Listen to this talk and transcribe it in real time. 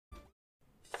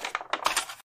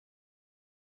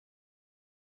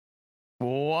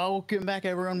Welcome back,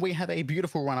 everyone. We have a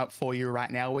beautiful run-up for you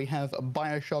right now. We have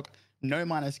Bioshock, no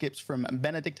minor skips from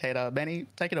Benedictatorr. Benny,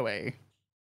 take it away.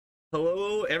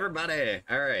 Hello, everybody.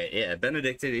 All right, yeah,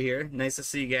 Benedictatorr here. Nice to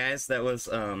see you guys. That was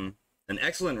an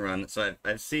excellent run. So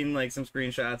I've seen like some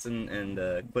screenshots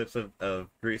and clips of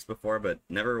Greece before, but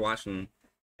never watched an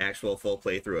actual full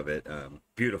playthrough of it.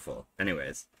 Beautiful.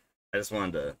 Anyways, I just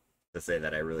wanted to say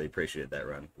that I really appreciated that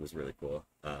run. It was really cool.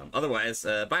 Otherwise,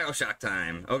 Bioshock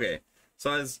time. Okay, so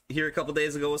I was here a couple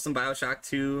days ago with some Bioshock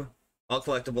 2 all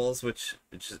collectibles, which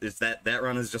is that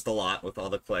run is just a lot with all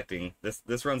the collecting.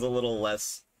 This run's a little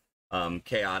less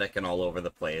chaotic and all over the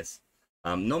place.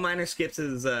 No minor skips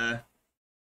is kind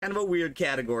of a weird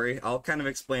category. I'll kind of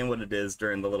explain what it is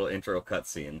during the little intro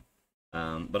cutscene.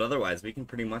 But otherwise, we can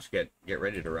pretty much get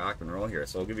ready to rock and roll here.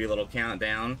 So I'll give you a little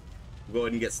countdown. We'll go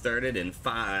ahead and get started in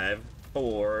 5,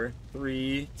 4,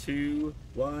 3, 2,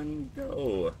 1,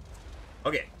 go.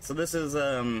 Okay, so this is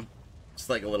just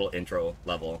like a little intro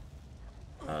level.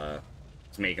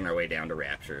 Just making our way down to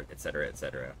Rapture, etc.,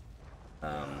 etc.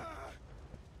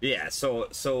 Yeah,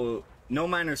 so no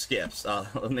minor skips.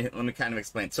 Let me kind of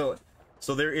explain. So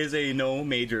there is a no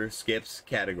major skips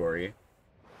category,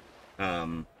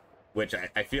 which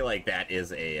I feel like that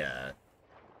is a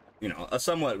a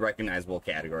somewhat recognizable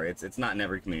category. It's not in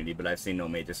every community, but I've seen no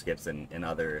major skips in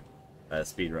other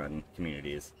speedrun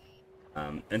communities.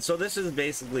 And so this is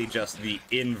basically just the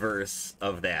inverse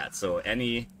of that. So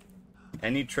any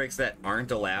tricks that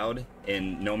aren't allowed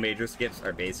in no major skips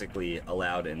are basically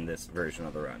allowed in this version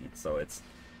of the run. So it's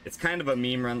kind of a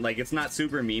meme run. Like, it's not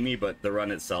super memey, but the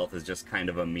run itself is just kind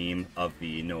of a meme of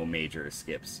the no major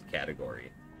skips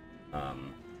category.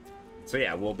 So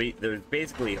yeah, there's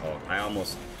basically,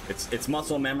 it's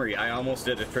muscle memory. I almost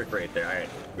did a trick right there. All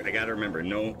right, I gotta remember,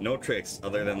 no tricks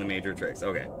other than the major tricks.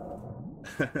 Okay.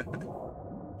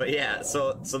 But yeah,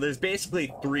 so there's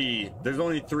basically there's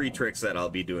only 3 tricks that I'll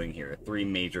be doing here. 3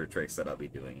 major tricks that I'll be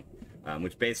doing,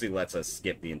 which basically lets us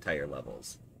skip the entire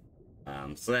levels.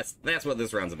 So that's what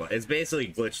this run's about. It's basically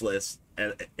glitchless,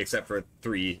 except for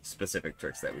 3 specific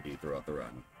tricks that we do throughout the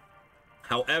run.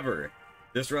 However,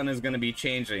 this run is going to be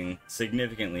changing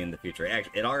significantly in the future.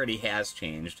 Actually, it already has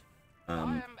changed.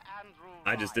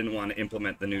 I just didn't want to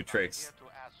implement the new tricks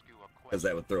because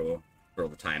that would throw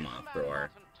the time off, throw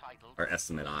our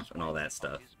estimate off, and all that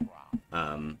stuff.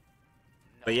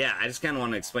 But yeah, I just kind of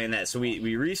want to explain that. So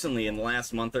we recently, in the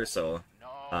last month or so,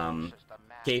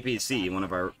 KPC, one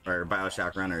of our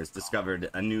Bioshock runners, discovered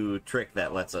a new trick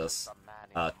that lets us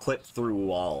clip through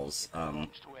walls.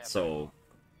 So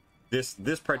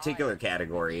this particular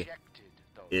category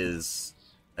is,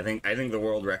 I think the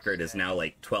world record is now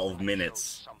like 12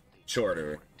 minutes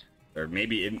shorter, or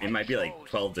maybe it might be like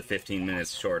 12 to 15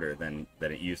 minutes shorter than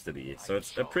it used to be. So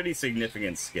it's a pretty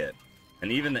significant skip.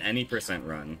 And even the any percent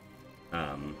run,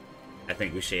 I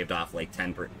think we shaved off like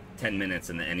 10 minutes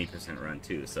in the any percent run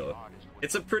too. So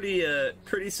it's a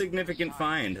pretty significant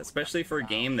find, especially for a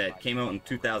game that came out in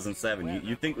 2007.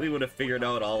 You think we would have figured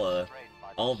out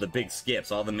all the big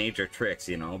skips, all the major tricks,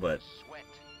 but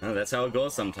that's how it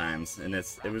goes sometimes. And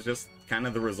it was just kind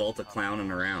of the result of clowning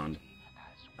around.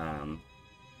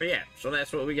 But yeah, so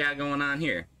that's what we got going on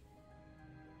here.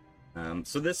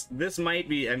 So this might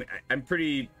be,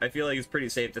 I feel like it's pretty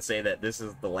safe to say that this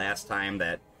is the last time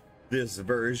that this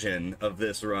version of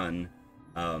this run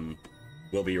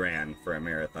will be ran for a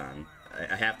marathon.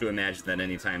 I have to imagine that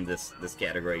anytime this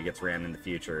category gets ran in the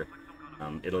future,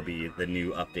 it'll be the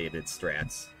new updated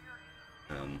strats.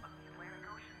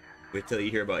 Wait till you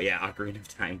hear about, Ocarina of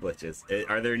Time glitches.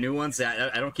 Are there new ones?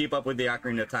 I don't keep up with the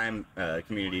Ocarina of Time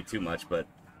community too much, but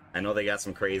I know they got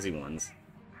some crazy ones.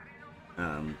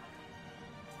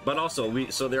 But also,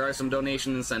 so there are some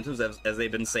donation incentives, as they've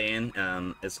been saying.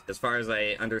 As far as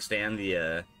I understand,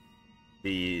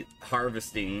 the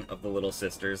harvesting of the Little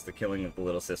Sisters, the killing of the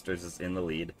Little Sisters is in the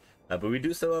lead. But we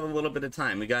do still have a little bit of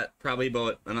time. We got probably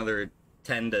about another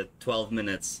 10 to 12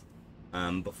 minutes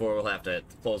before we'll have to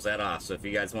close that off. So if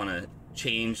you guys want to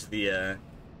change the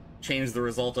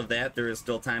result of that, there is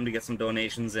still time to get some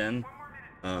donations in.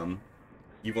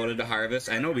 You voted to harvest.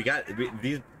 I know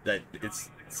it's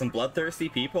some bloodthirsty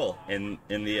people in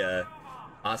the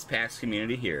PAX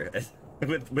community here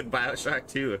with Bioshock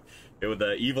 2.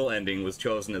 The evil ending was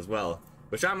chosen as well,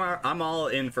 which I'm all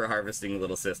in for harvesting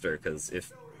Little Sister, because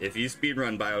if you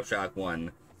speedrun Bioshock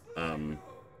 1,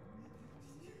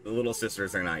 the Little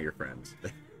Sisters are not your friends.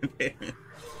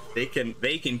 they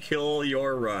can kill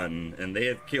your run, and they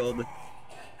have killed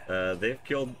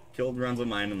runs of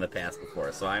mine in the past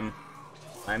before. So I'm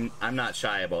not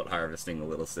shy about harvesting the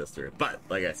Little Sister, but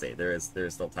like I say, there is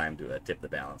still time to tip the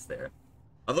balance there.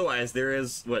 Otherwise, there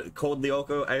is what Cold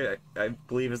Lyoko, I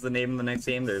believe is the name of the next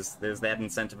game. There's that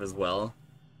incentive as well,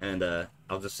 and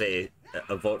I'll just say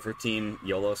a vote for Team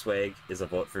YOLO Swag is a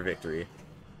vote for victory.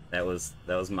 That was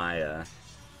my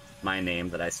my name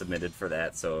that I submitted for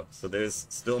that. So there's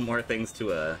still more things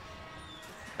to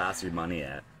toss your money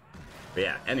at. But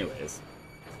yeah, anyways,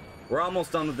 we're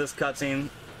almost done with this cutscene.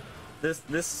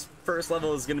 This first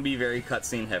level is going to be very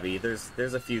cutscene heavy. There's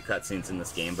a few cutscenes in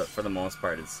this game, but for the most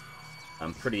part, it's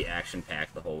pretty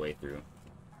action-packed the whole way through.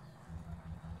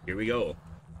 Here we go.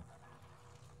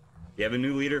 You have a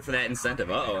new leader for that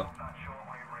incentive. Uh-oh.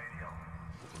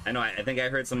 I know, I think I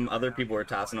heard some other people were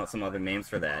tossing out some other names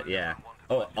for that, yeah.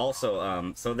 Oh,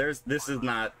 also, so there's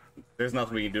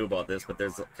nothing we can do about this, but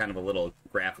there's kind of a little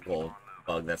graphical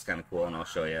bug that's kind of cool, and I'll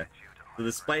show you. So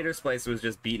the spider splice was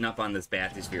just beating up on this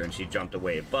bathysphere, and she jumped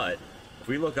away, but if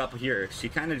we look up here, she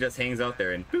kind of just hangs out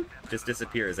there and boop, just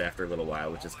disappears after a little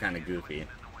while, which is kind of goofy.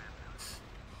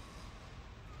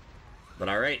 But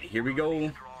alright, here we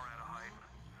go.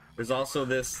 There's also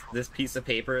this piece of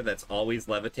paper that's always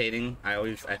levitating.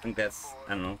 I think that's,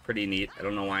 I don't know, pretty neat. I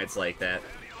don't know why it's like that.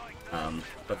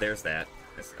 But there's that.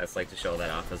 I just like to show that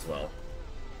off as well.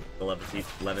 The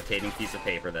levitating piece of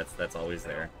paper that's always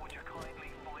there.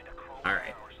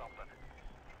 Alright.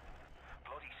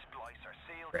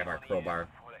 Grab our crowbar.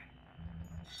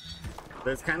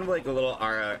 There's kind of like a little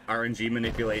RNG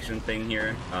manipulation thing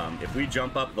here. If we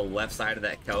jump up the left side of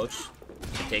that couch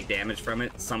and take damage from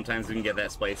it, sometimes we can get that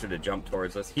splicer to jump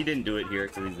towards us. He didn't do it here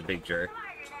because he's a big jerk.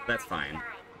 That's fine.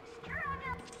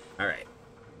 Alright.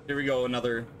 Here we go,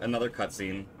 another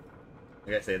cutscene.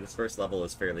 Like I say, this first level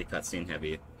is fairly cutscene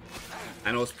heavy.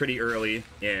 I know it's pretty early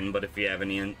in, but if you have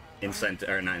any incentive,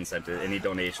 or not incentive, any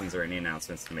donations or any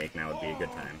announcements to make, now would be a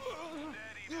good time.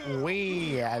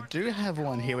 We do have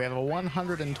one here. We have a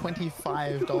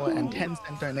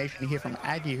 $125.10 donation here from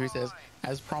Aggie, who says,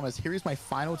 as promised, here is my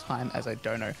final time as a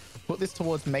dono. Put this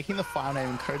towards making the file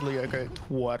name Code Lyoko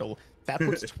Twirtle. That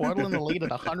puts Twirtle in the lead at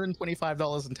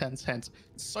 $125.10.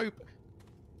 Soap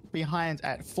behind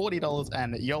at $40,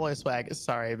 and YOLO Swag,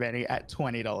 sorry Benny, at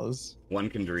 $20. One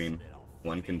can dream.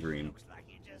 One can dream.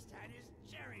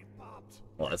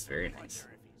 Well, that's very nice.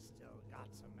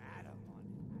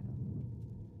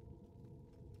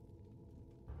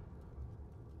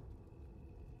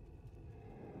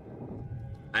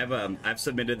 I've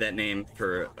submitted that name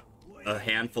for a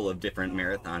handful of different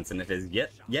marathons, and it has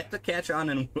yet to catch on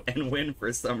and win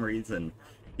for some reason.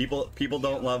 People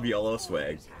don't love YOLO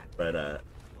Swag, but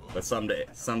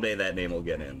someday that name will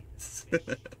get in.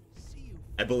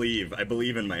 I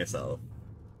believe in myself.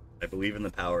 I believe in the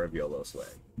power of YOLO Swag.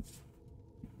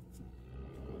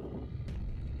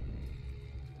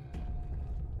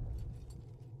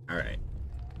 All right.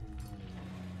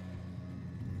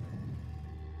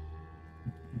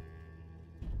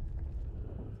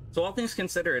 So all things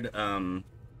considered,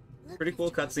 pretty cool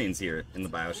cutscenes here in the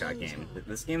Bioshock game.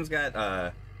 This game's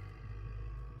got,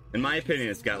 in my opinion,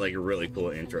 it's got like a really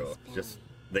cool intro. Just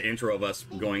the intro of us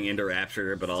going into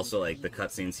Rapture, but also like the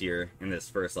cutscenes here in this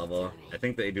first level. I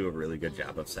think they do a really good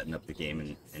job of setting up the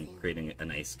game and creating a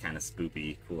nice kind of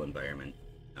spoopy, cool environment.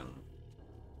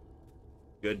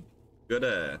 Good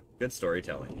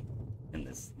storytelling in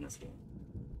this game.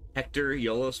 Hector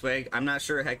YOLO Swag. I'm not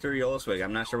sure Hector YOLO Swag.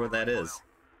 I'm not sure what that is.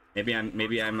 Maybe I'm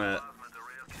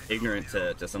ignorant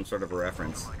to some sort of a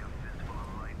reference.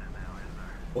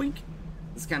 Boink.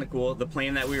 This is kind of cool. The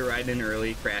plane that we were riding in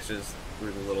early crashes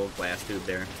through the little glass tube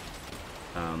there.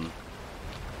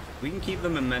 We can keep the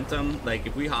momentum. Like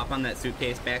if we hop on that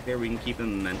suitcase back there, we can keep the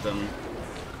momentum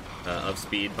of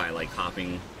speed by like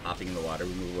hopping in the water.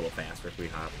 We move a little faster if we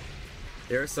hop.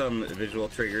 There are some visual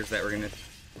triggers that we're gonna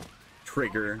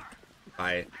trigger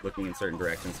by looking in certain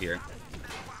directions here.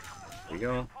 Here we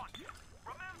go.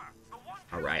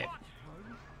 Alright.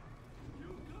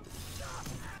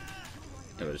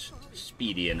 That was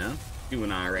speedy enough.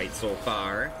 Doing alright so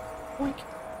far. Boink.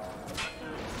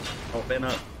 Open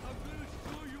up.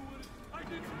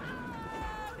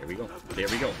 There we go. There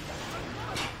we go.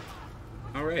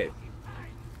 Alright.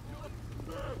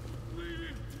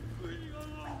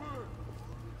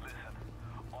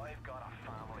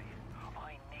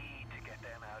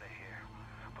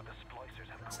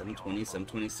 $720,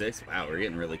 $726. Wow, we're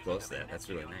getting really close to that. That's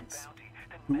really nice.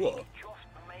 Cool.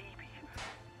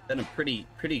 Been a pretty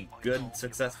good,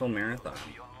 successful marathon.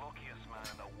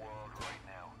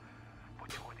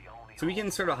 So we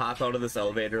can sort of hop out of this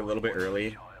elevator a little bit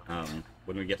early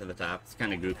when we get to the top. It's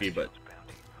kind of goofy, but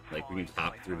like we can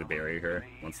hop through the barrier here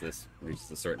once this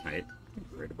reaches a certain height.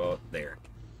 Right about there.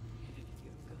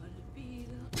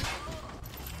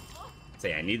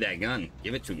 Say, I need that gun.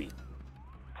 Give it to me.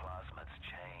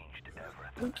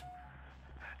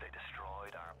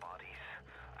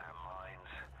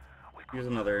 Here's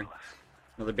another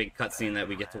big cutscene that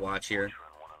we get to watch here.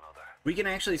 We can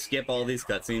actually skip all these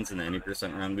cutscenes in the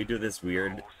 90% run. We do this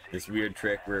weird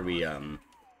trick where we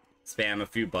spam a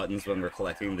few buttons when we're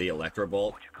collecting the Electro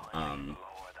Bolt, and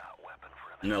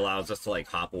it allows us to like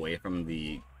hop away from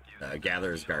the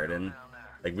Gatherer's Garden.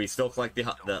 Like we still collect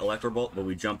the Electro Bolt, but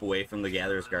we jump away from the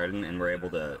Gatherer's Garden, and we're able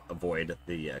to avoid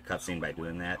the cutscene by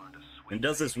doing that. And it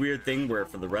does this weird thing where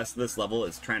for the rest of this level,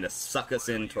 it's trying to suck us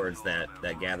in towards that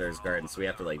Gatherer's Garden, so we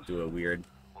have to like do a weird,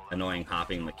 annoying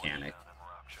hopping mechanic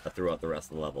throughout the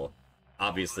rest of the level.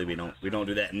 Obviously, we don't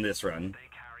do that in this run,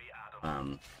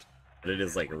 but it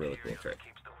is like a really cool trick.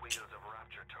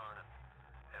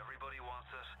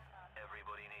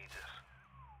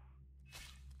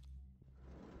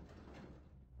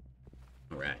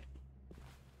 All right.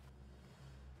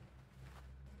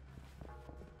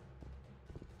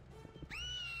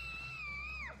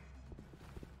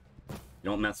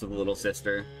 Don't mess with the little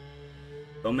sister.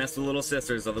 Don't mess with little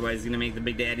sisters, otherwise he's gonna make the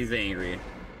big daddies angry.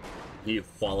 He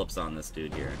wallops on this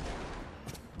dude here.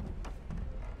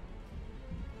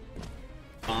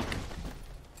 Bonk.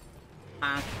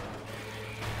 Bonk.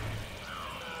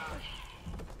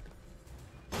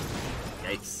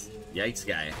 Yikes. Yikes,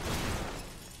 guy.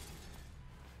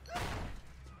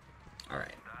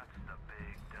 Alright.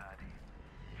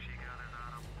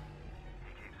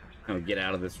 I'm gonna get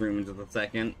out of this room in just a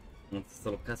second. Once this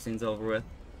little cutscene's over with.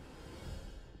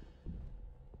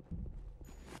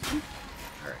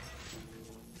 Alright.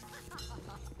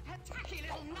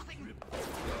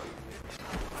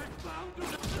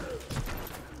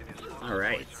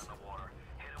 Alright.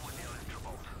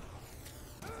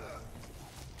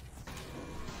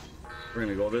 We're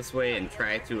gonna go this way and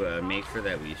try to make sure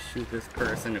that we shoot this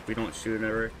person. If we don't shoot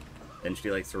her, then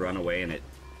she likes to run away and it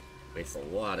wastes a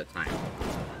lot of time.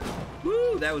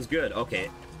 Woo! That was good. Okay.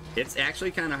 It's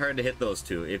actually kind of hard to hit those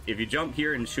two. If you jump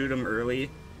here and shoot them early,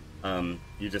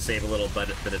 you just save a little bit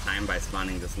of time by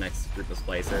spawning this next group of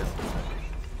splicers.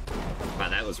 Wow,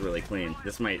 that was really clean.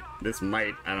 This might,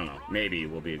 I don't know, maybe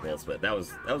will be a gold split. That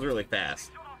was really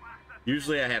fast.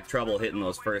 Usually I have trouble hitting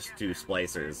those first two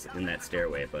splicers in that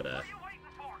stairway, but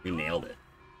we nailed it.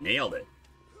 Nailed it.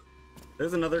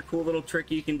 There's another cool little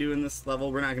trick you can do in this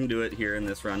level. We're not gonna do it here in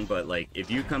this run, but like if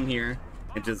you come here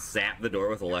and just zap the door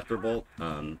with Electro Bolt,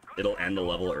 it'll end the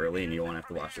level early and you won't have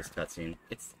to watch this cutscene.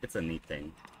 It's a neat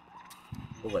thing.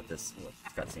 We'll let this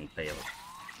cutscene play out.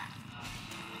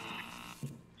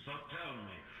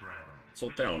 So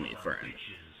tell me, friend.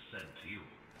 Sent you,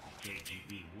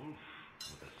 KGB Wolf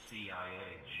with a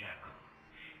CIA jackal.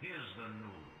 Here's the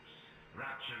news.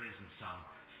 Rapture isn't some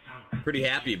Pretty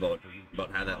happy about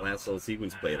how that last little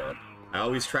sequence played out. I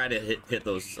always try to hit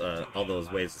those all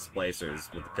those waves of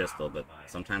splicers with the pistol, but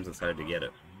sometimes it's hard to get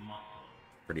it.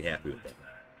 Pretty happy with that.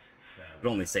 It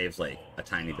only saves like a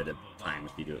tiny bit of time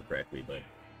if you do it correctly, but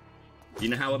you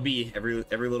know how it be.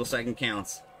 Every little second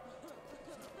counts.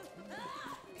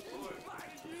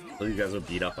 So you guys will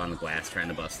beat up on the glass trying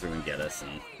to bust through and get us,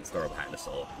 and it's throw behind us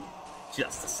all.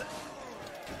 Just a sec.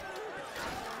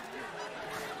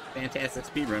 Fantastic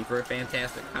speedrun for a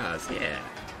fantastic cause. Yeah,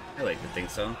 I like to think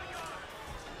so.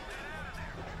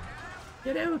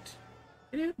 Get out!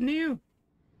 Get out now!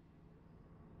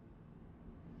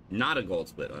 Not a gold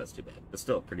split. Oh, that's too bad. But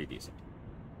still pretty decent.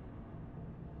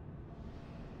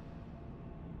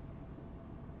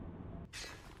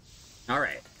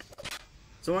 Alright.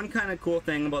 So one kind of cool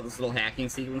thing about this little hacking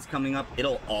sequence coming up,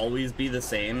 it'll always be the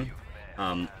same.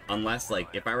 Unless, like,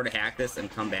 if I were to hack this and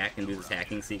come back and do this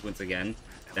hacking sequence again,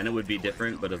 then it would be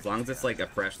different. But as long as it's like a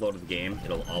fresh load of the game,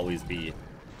 it'll always be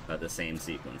the same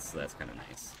sequence. So that's kind of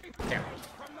nice. Yeah.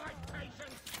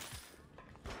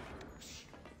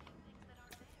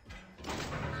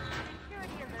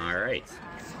 Alright.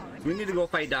 So we need to go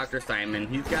fight Dr. Simon.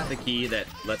 He's got the key that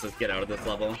lets us get out of this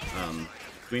level.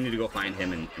 We need to go find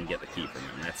him and get the key from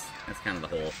him. That's kind of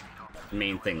the whole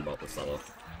main thing about this level.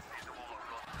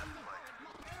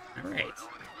 Alright.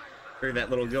 For that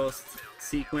little ghost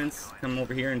sequence, come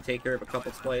over here and take care of a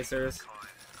couple splicers.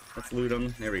 Let's loot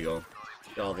them. There we go.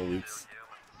 Get all the loots.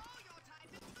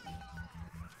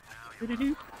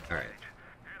 Alright.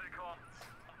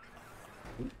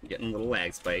 Getting a little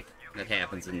lag spike. That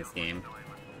happens in this game.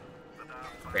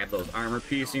 Grab those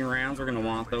armor-piercing rounds. We're going to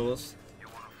want those.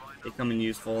 They come in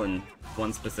useful in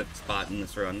one specific spot in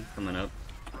this run coming up.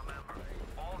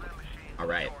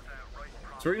 Alright.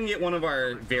 So we're going to get one of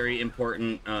our very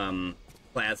important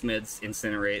plasmids,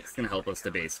 Incinerate. It's going to help us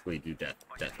to basically do death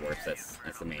warps.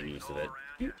 That's the main use of it.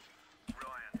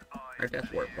 Our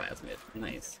death warp plasmid.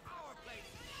 Nice.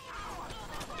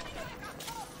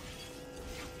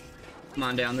 Come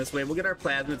on down this way. We'll get our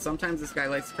plasmid. Sometimes this guy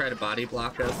likes to try to body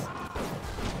block us.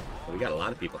 Well, we got a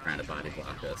lot of people trying to body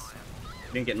block us.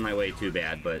 Didn't get in my way too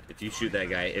bad, but if you shoot that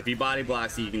guy, if he body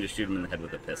blocks you, you can just shoot him in the head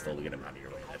with a pistol to get him out of your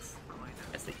way.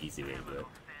 That's the easy way to do it.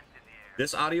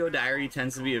 This audio diary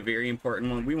tends to be a very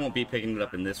important one. We won't be picking it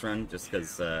up in this run just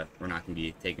because we're not going to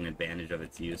be taking advantage of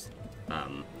its use.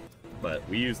 But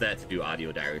we use that to do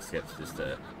audio diary skips just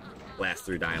to blast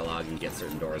through dialogue and get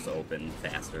certain doors open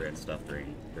faster and stuff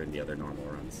during the other normal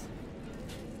runs.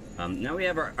 Now we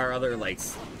have our other, like,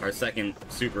 our second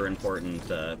super important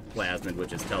plasmid,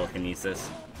 which is telekinesis.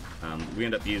 We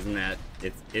end up using that.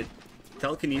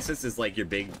 Telekinesis is like your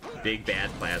big bad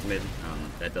plasmid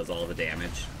that does all the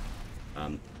damage.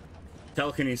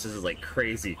 Telekinesis is like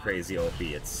crazy OP.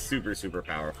 It's super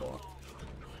powerful,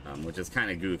 which is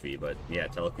kind of goofy, but yeah,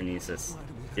 telekinesis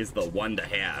is the one to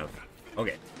have.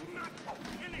 Okay,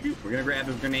 we're gonna grab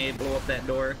his grenade, blow up that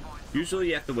door. Usually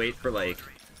you have to wait for like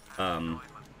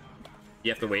you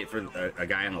have to wait for a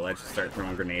guy on the ledge to start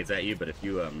throwing grenades at you, but if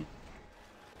you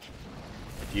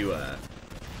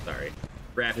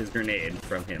grab his grenade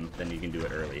from him, then you can do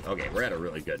it early. Okay, we're at a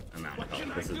really good amount of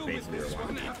health. This is basically where we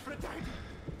want to be.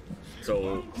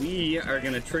 So we are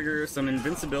going to trigger some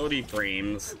invincibility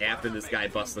frames after this guy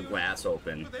busts the glass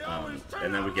open,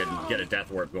 and then we get a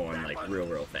death warp going like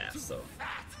real fast. So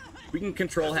we can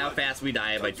control how fast we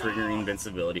die by triggering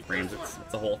invincibility frames.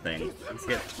 It's a whole thing. Let's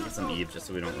get some Eve just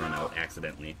so we don't run out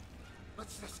accidentally.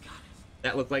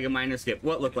 That looked like a minor skip.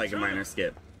 What looked like a minor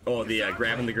skip? Oh, the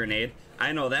grabbing the grenade.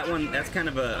 I know that one. That's kind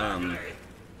of a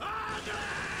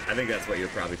I think that's what you're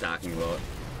probably talking about.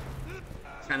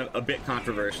 It's kind of a bit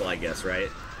controversial, I guess, right?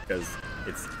 Because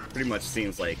it's pretty much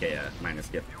seems like a minor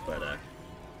skip, but I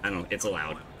don't know. It's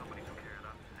allowed.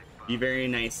 Be very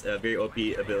nice, very OP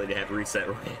ability to have reset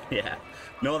rate. Yeah.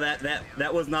 No,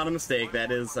 that was not a mistake.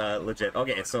 That is legit.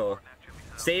 Okay, so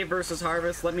save versus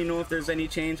harvest. Let me know if there's any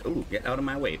change. Ooh, get out of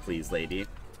my way, please, lady.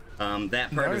 That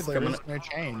part is coming up. No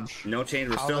change. No change.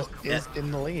 We're Harvest still is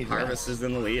in the lead. Harvest is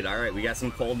in the lead. All right, we got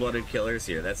some cold-blooded killers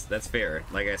here. That's fair.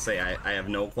 Like I say, I have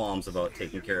no qualms about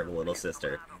taking care of a little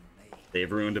sister.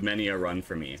 They've ruined many a run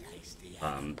for me.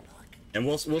 And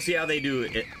we'll see how they do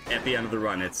it at the end of the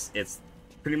run. It's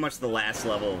pretty much the last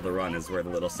level of the run is where the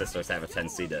little sisters have a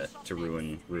tendency to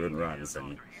ruin runs,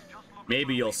 and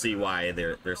maybe you'll see why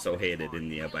they're so hated in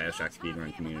the Bioshock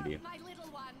speedrun community.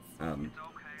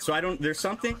 So there's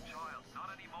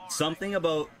something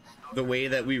about the way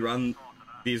that we run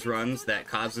these runs that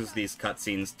causes these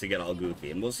cutscenes to get all goofy,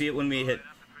 and we'll see it when we hit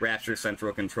Rapture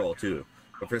Central Control too.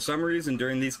 But for some reason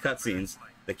during these cutscenes,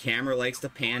 the camera likes to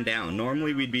pan down.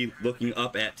 Normally we'd be looking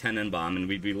up at Tenenbaum and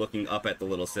we'd be looking up at the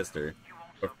little sister,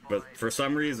 but for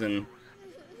some reason,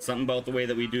 something about the way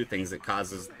that we do things, it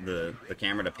causes the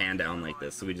camera to pan down like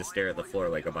this, so we just stare at the floor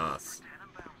like a boss.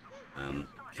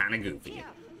 Kind of goofy.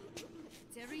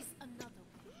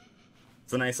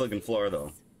 It's a nice looking floor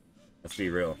though. Let's be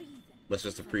real. Let's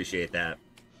just appreciate that.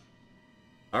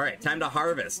 Alright, time to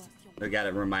harvest. I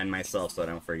gotta remind myself so I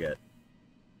don't forget.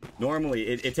 Normally,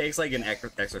 it takes like an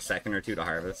extra second or two to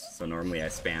harvest, so normally I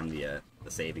spam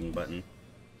the saving button.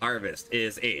 Harvest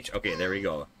is H. Okay, there we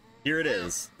go. Here it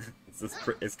is.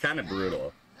 It's kind of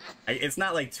brutal. It's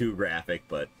not like too graphic,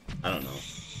 but I don't know.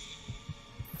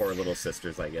 Poor little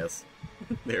sisters, I guess.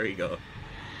 There you go.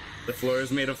 The floor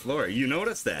is made of floor. You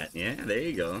noticed that. Yeah, there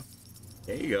you go.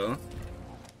 There you go.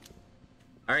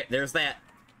 Alright, there's that.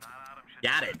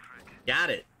 Got it. Got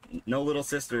it. No little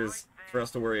sisters for us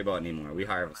to worry about anymore. We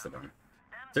harvested them.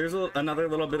 There's another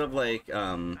little bit of like,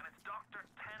 not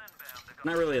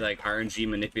really like RNG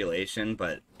manipulation,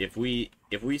 but if we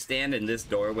stand in this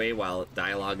doorway while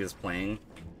dialogue is playing,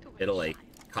 it'll like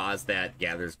cause that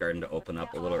Gatherer's Garden to open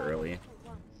up a little early.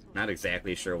 Not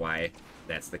exactly sure why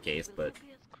that's the case, but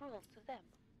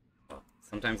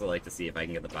sometimes I like to see if I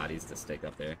can get the bodies to stick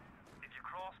up there.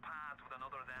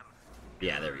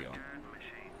 Yeah, there we go.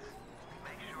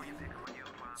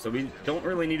 So we don't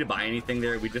really need to buy anything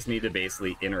there. We just need to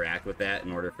basically interact with that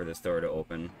in order for this door to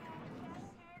open.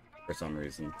 For some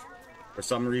reason. For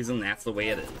some reason, that's the way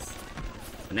it is.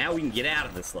 So now we can get out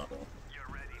of this level.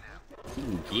 We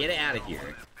can get out of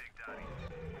here.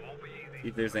 See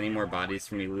if there's any more bodies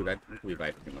for me to loot. I believe I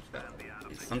pretty much got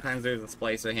it. Sometimes there's a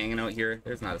splicer hanging out here.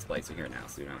 There's not a splicer here now,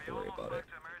 so you don't have to worry about it.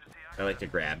 I like to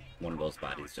grab one of those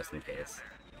bodies just in case.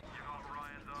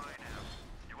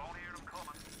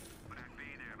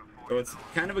 So it's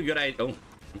kind of a good idea. Oh,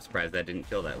 I'm surprised that didn't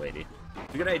kill that lady.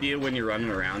 It's a good idea when you're running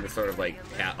around to sort of like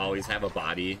always have a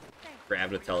body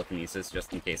grabbed with telekinesis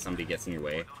just in case somebody gets in your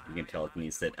way. You can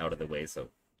telekinesis it out of the way, so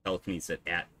telekinesis it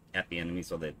at the enemy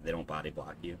so that they don't body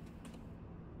block you.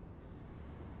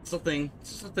 It's a thing.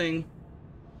 It's a thing.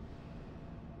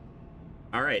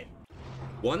 All right.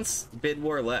 Once bid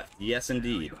war left. Yes,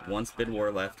 indeed. Once bid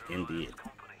war left, indeed.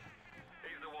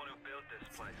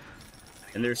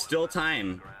 And there's still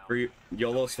time for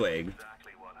YOLO Swag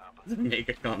to make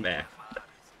a comeback.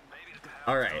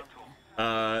 All right.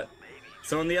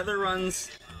 So in the other runs,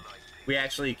 we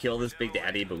actually kill this Big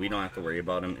Daddy, but we don't have to worry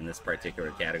about him in this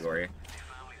particular category.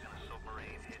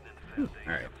 All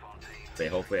right. Say,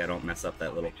 hopefully I don't mess up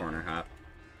that little corner hop.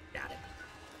 Got it.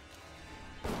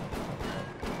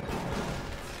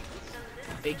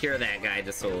 Take care of that guy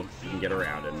just so you can get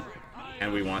around him.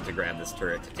 And we want to grab this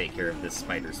turret to take care of this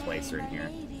spider splicer in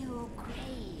here.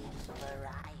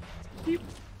 Beep.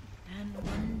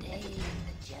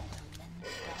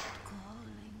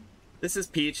 This is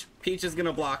Peach. Peach is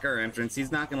gonna block our entrance.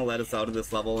 He's not gonna let us out of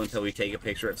this level until we take a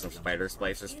picture of some spider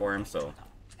splicers for him, so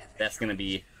that's gonna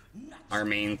be our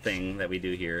main thing that we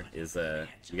do here is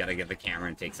we gotta get the camera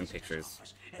and take some pictures.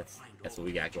 That's what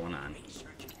we got going on.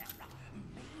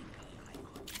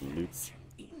 Loots.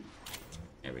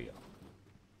 There we go.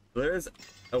 So there's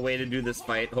a way to do this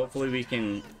fight. Hopefully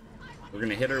we're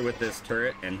gonna hit her with this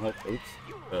turret and hopefully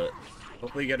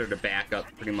get her to back up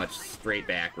pretty much straight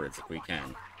backwards if we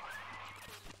can.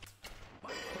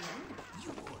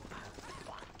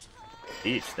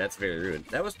 Peach, that's very rude.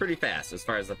 That was pretty fast as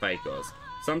far as the fight goes.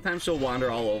 Sometimes she'll wander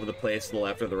all over the place to the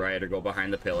left or the right or go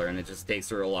behind the pillar, and it just takes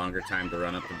her a longer time to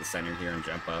run up to the center here and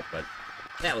jump up, but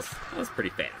that was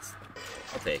pretty fast.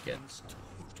 I'll take it.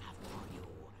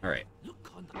 Alright.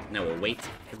 Now we'll wait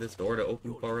for this door to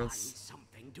open for us.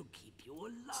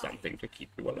 Something to keep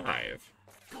you alive.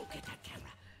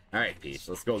 Alright, Peach,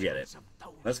 let's go get it.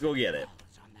 Let's go get it.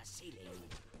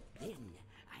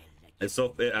 It's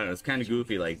so, I don't know, it's kind of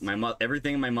goofy, like,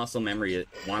 everything in my muscle memory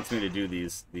wants me to do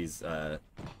these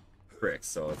tricks,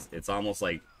 so it's almost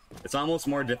like, it's almost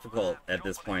more difficult at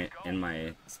this point in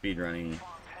my speedrunning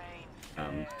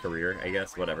career, I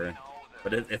guess, whatever.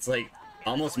 But it's like,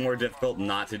 almost more difficult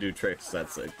not to do tricks.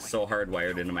 That's like so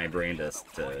hardwired into my brain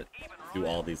to do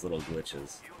all these little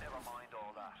glitches.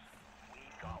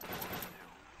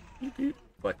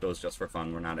 Collect those just for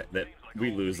fun. We're not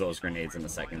we lose those grenades in a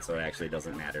second, so it actually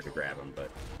doesn't matter to grab them. But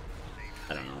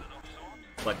I don't know.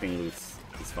 Collecting loots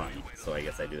is fun, so I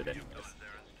guess I do it anyways.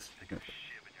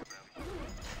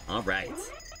 All right.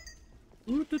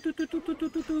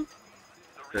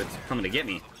 It's coming to get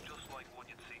me.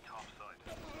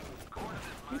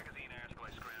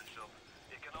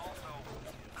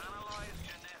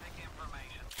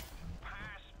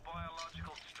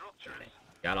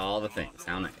 Got all the things.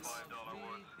 How nice.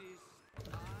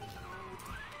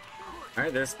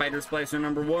 Alright, there's Spider Splicer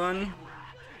number 1.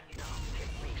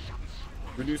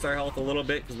 Reduce our health a little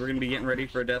bit because we're going to be getting ready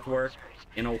for a death war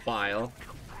in a while.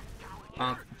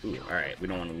 Ooh, alright, we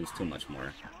don't want to lose too much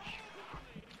more.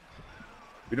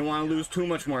 We don't want to lose too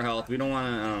much more health. We don't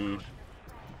want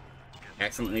to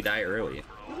accidentally die early.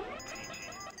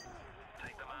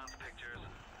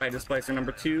 Spider Splicer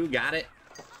number 2, got it.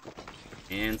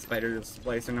 And Spider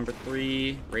Splicer number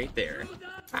 3, right there.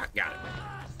 Ah, got it.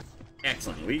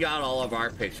 Excellent. We got all of our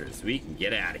pictures. We can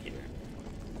get out of here.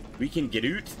 We can get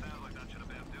out.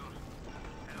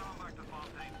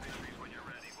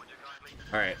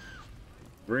 All right.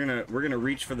 We're gonna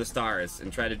reach for the stars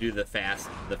and try to do the fast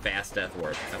death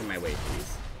work. Out of my way,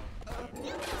 please.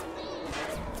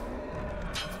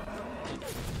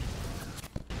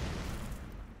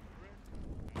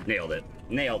 Nailed it.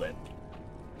 Nailed it.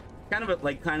 Kind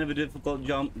of a difficult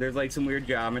jump. There's like some weird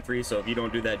geometry, so if you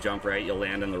don't do that jump right, you'll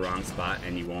land in the wrong spot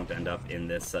and you won't end up in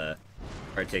this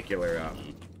particular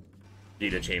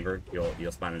beta chamber.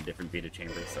 You'll spawn in a different beta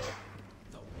chamber. So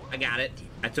I got it.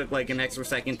 I took like an extra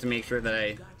second to make sure that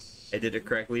I did it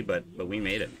correctly, but we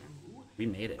made it. We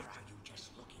made it.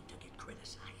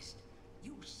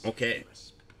 Okay.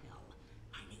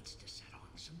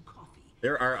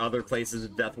 There are other places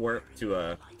of death warp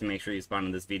to make sure you spawn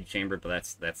in this beta chamber, but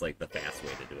that's like the fast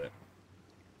way to do it.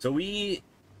 So we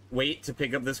wait to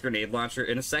pick up this grenade launcher.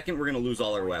 In a second, we're gonna lose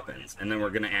all our weapons, and then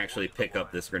we're gonna actually pick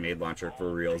up this grenade launcher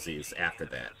for realsies after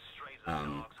that.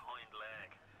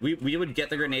 We would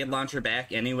get the grenade launcher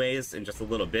back anyways in just a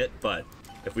little bit, but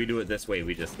if we do it this way,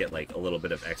 we just get like a little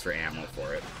bit of extra ammo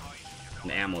for it.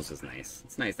 And ammos is nice.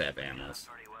 It's nice to have ammos.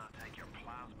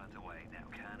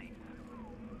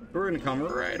 We're gonna come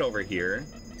right over here.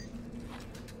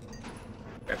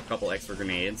 Got a couple extra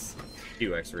grenades. A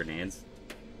few extra grenades.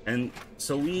 And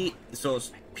so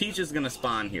Peach is gonna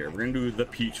spawn here. We're gonna do the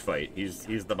Peach fight.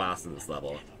 He's the boss of this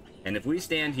level. And if we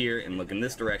stand here and look in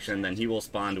this direction, then he will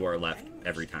spawn to our left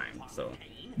every time. So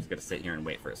just gotta sit here and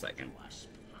wait for a second.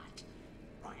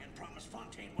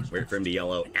 Wait for him to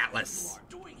yell out, Atlas!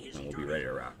 And we'll be ready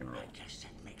to rock and roll.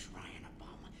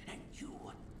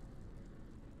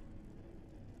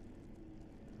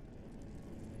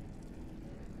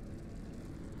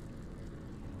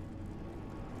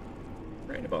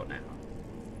 Right about now.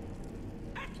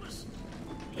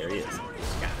 There he is.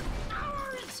 Got him.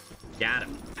 Got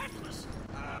him.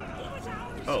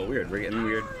 Oh, weird. We're getting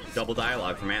weird double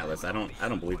dialogue from Atlas. I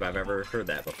don't believe I've ever heard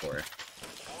that before.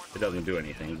 It doesn't do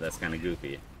anything. That's kind of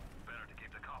goofy.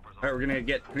 All right, we're gonna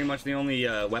get pretty much the only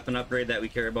weapon upgrade that we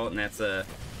care about, and that's a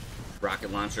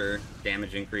rocket launcher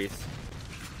damage increase.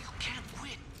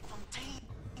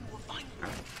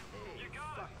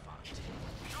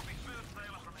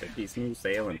 Could be smooth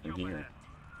sailing from here.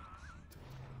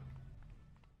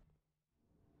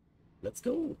 Let's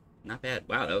go. Not bad.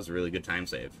 Wow, that was a really good time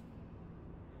save.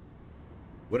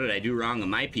 What did I do wrong on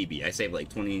my PB? I saved like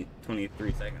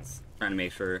 23 seconds. Trying to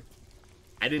make sure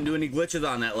I didn't do any glitches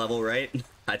on that level, right?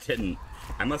 I didn't.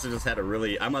 I must have just had a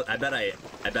really. I bet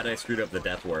I screwed up the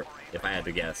death warp. If I had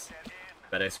to guess,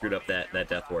 bet I screwed up that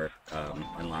death warp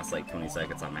and lost like 20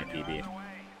 seconds on my PB.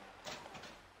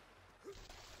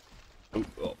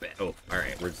 Oh, all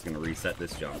right. We're just gonna reset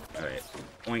this jump. All right,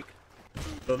 boink.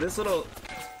 So this little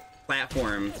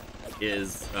platform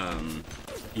is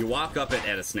you walk up it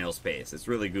at a snail's pace. It's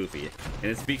really goofy,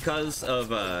 and it's because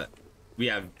of we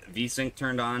have VSync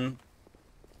turned on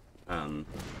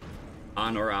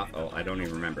or off. Oh, I don't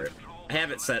even remember it. I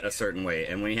have it set a certain way,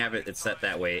 and when you have it set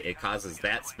that way, it causes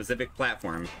that specific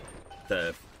platform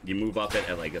to you move up it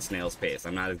at like a snail's pace.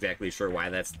 I'm not exactly sure why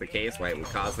that's the case, why it would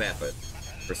cause that, but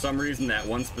for some reason that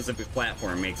one specific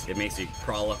platform makes you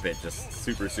crawl up it just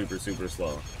super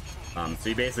slow. So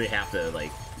you basically have to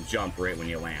like jump right when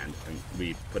you land, and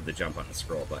we put the jump on the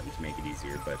scroll button to make it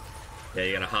easier. But yeah,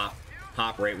 you gotta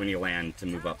hop right when you land to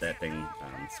move up that thing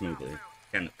smoothly.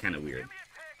 Kind of weird.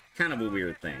 Kind of a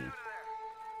weird thing.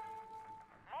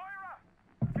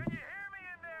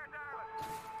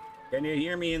 Can you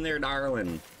hear me in there,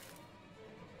 darling?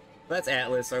 That's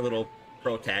Atlas, our little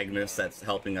protagonist that's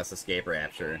helping us escape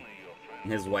Rapture.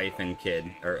 And his wife and kid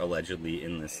are allegedly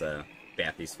in this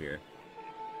bathysphere.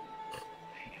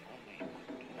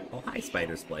 Oh, hi,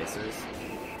 spider splicers.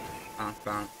 Bonk,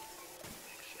 bonk.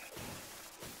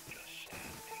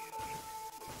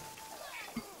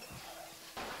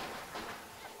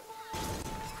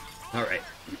 Alright.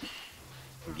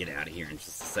 We'll get out of here in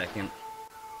just a second.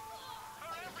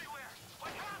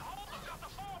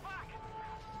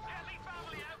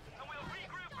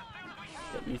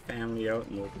 Get me family out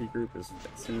and we'll regroup as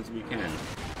soon as we can.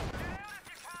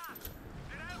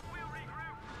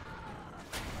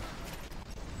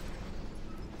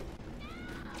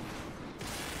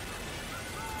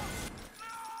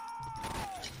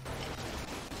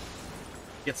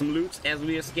 Get some loot as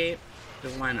we escape,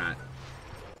 because why not?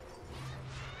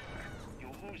 You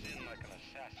lose in like an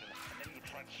assassin, and then you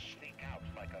try to sneak out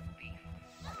like a thief.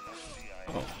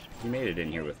 Oh, you made it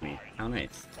in here with me. How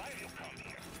nice.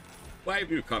 Why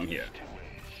have you come here?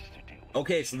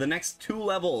 Okay, so the next 2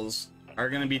 levels are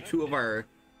going to be 2 of our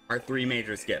 3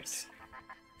 major skips.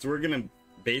 So we're going to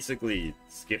basically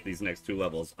skip these next 2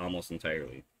 levels almost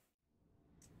entirely.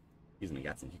 Excuse me,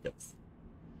 got some hiccups.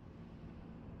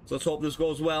 So let's hope this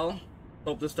goes well.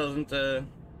 Hope this doesn't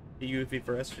be goofy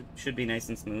for us. Should be nice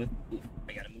and smooth. Ooh,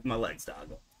 I gotta move my legs,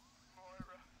 dog.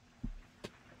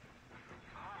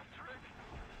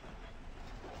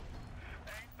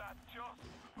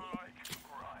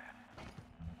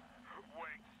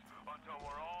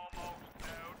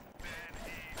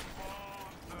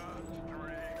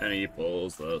 And he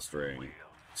pulls the string.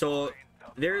 So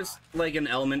there's like an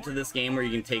element to this game where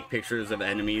you can take pictures of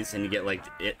enemies and you get like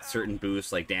certain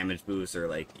boosts, like damage boosts, or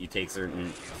like you take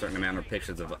certain amount of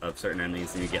pictures of certain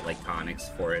enemies and you get like tonics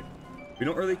for it. We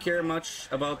don't really care much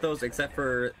about those except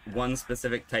for one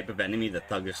specific type of enemy, the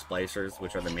thuggish splicers,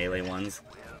 which are the melee ones.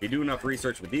 If you do enough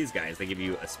research with these guys, they give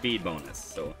you a speed bonus.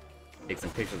 So take some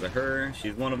pictures of her,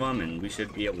 she's one of them, and we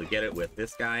should be able to get it with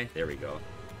this guy. There we go.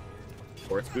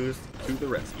 Force boost to the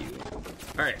rescue.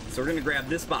 Alright, so we're gonna grab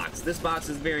this box. This box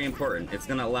is very important. It's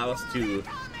gonna allow us to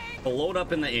float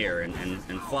up in the air and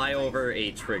fly over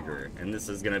a trigger. And this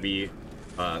is gonna be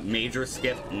major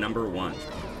skip number 1.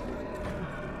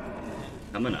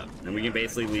 Coming up. And we can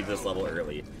basically leave this level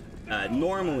early.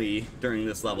 Normally, during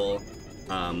this level,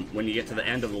 when you get to the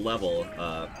end of the level,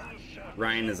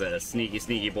 Ryan is a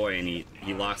sneaky boy, and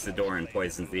he locks the door and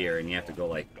poisons the air, and you have to go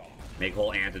like make a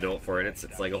whole antidote for it.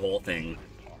 It's like a whole thing.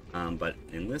 But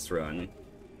in this run,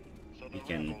 we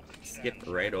can skip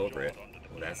right over it.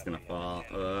 Oh, that's gonna fall.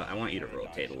 I want you to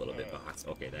rotate a little bit, box.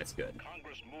 Okay, that's good.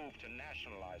 Congress moved to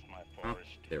nationalize my Oh, forest.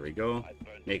 there we go.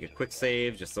 Make a quick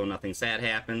save just so nothing sad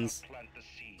happens. Plant the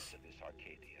seeds of this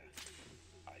Arcadia.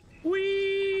 I did.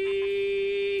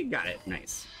 We got it.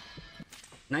 Nice.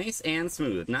 Nice and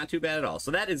smooth. Not too bad at all.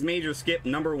 So that is major skip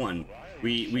number 1.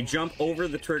 We jump over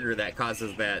the trigger that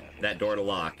causes that door to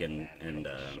lock, and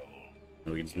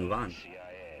we can just move on.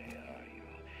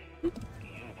 All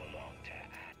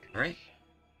right.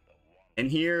 And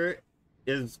here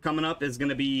is coming up is going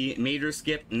to be major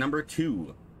skip number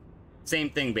 2.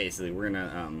 Same thing basically. We're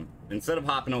gonna instead of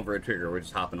hopping over a trigger, we're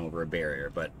just hopping over a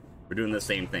barrier, but we're doing the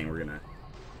same thing. We're gonna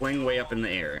fling way up in the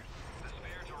air.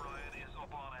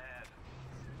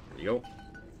 There you go.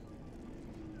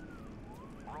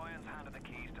 Ryan's handed the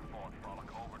keys to Fort Frolic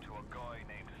over to a guy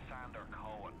named Sander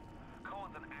Cohen.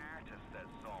 Cohen's an artist, says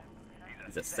some.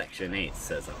 He's a Section 8,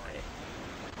 says I.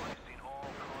 I've seen all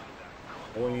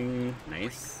kinds of Boing.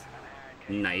 Nice.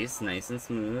 Nice and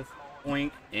smooth.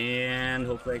 Boink. And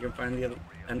hopefully I can find the other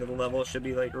end of the level. It should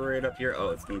be like right up here.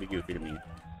 Oh, it's gonna be goofy to me.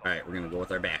 Alright, we're gonna go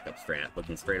with our backup strat.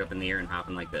 Looking straight up in the air and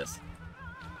hopping like this.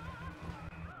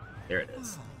 There it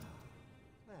is.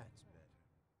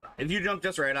 If you jump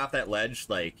just right off that ledge,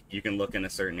 like, you can look in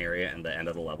a certain area and the end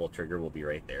of the level trigger will be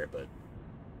right there, but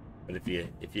if you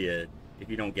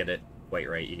don't get it quite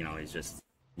right, you can always just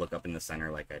look up in the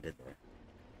center like I did there.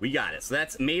 We got it. So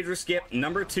that's major skip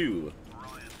number 2.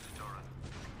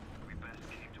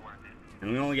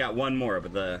 And we only got one more,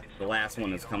 but the last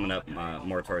one is coming up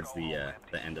more towards the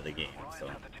end of the game.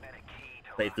 So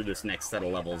play through this next set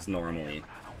of levels normally.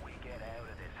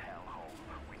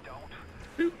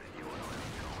 Boop.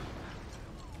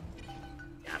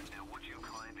 Yeah.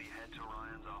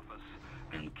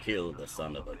 And kill the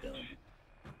son of a gun.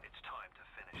 It's time to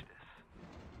finish this.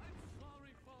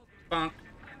 Bonk.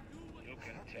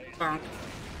 Bonk.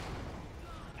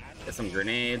 Get some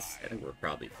grenades. I think we're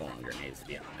probably full on grenades, to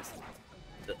be honest.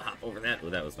 Hop over that. Oh,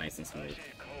 that was nice and smooth.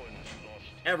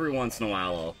 Every once in a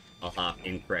while, I'll hop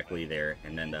incorrectly there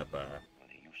and end up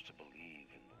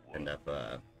having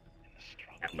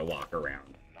to walk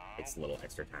around. Takes a little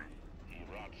extra time.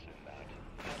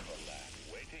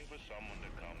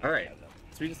 All right,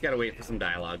 so we just gotta wait for some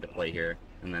dialogue to play here,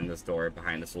 and then this door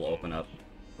behind us will open up.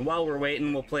 And while we're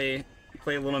waiting, we'll play a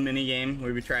little mini game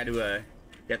where we try to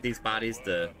get these bodies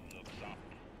to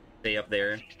stay up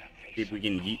there. See if we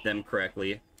can yeet them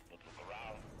correctly.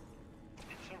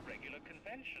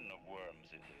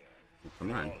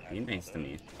 Come on, be nice to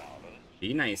me.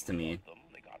 Be nice to me.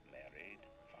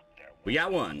 We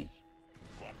got one.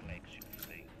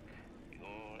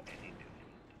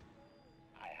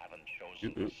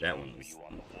 Ooh, that one was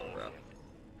a little rough.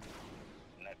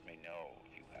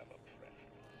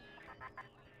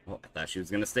 Oh, I thought she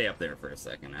was gonna stay up there for a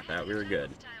second. I thought we were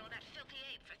good.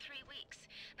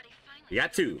 We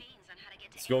got 2.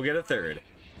 Let's go get a 3rd.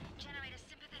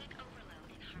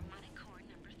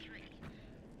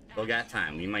 Still got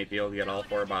time. We might be able to get all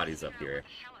 4 bodies up here.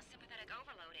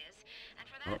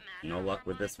 Oh, no luck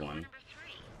with this one.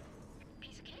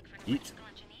 Yeet.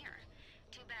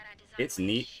 It's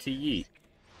neat to yeet.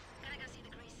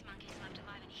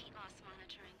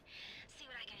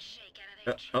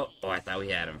 Oh, I thought we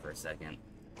had him for a second.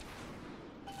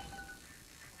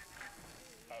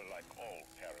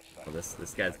 Well,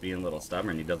 this guy's being a little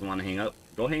stubborn. He doesn't want to hang out.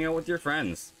 Go hang out with your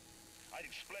friends.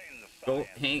 Go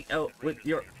hang out with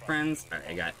your friends.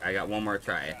 Alright, I got one more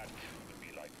try.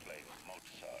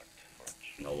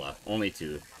 No luck. Only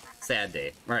 2. Sad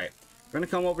day. Alright. We're gonna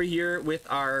come over here with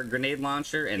our grenade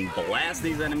launcher and blast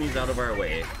these enemies out of our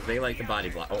way. They like to body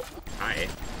block. Oh, hi.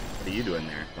 What are you doing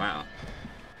there? Wow.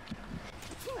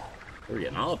 We're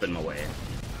getting all up in my way.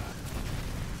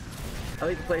 I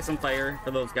like to play some fire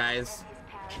for those guys.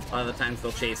 A lot of the times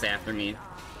they'll chase after me.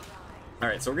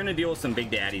 Alright, so we're gonna deal with some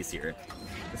big daddies here.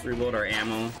 Let's reload our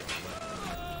ammo.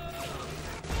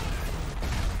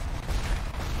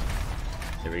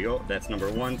 There we go. That's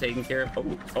number 1 taken care of.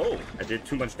 Oh, I did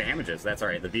too much damages. That's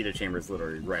alright. The Vita chamber is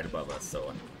literally right above us,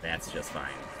 so that's just fine.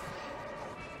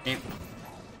 And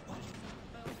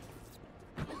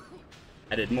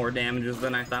I did more damages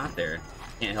than I thought there.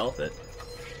 Can't help it.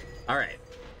 Alright.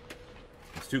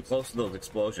 It's too close to those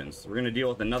explosions. We're gonna deal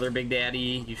with another big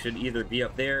daddy. You should either be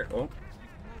up there. Oh.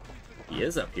 He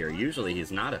is up here. Usually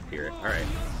he's not up here. Alright.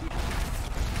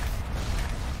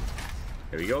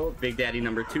 There we go. Big daddy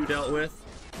number 2 dealt with.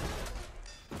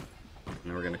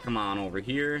 And we're gonna come on over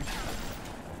here.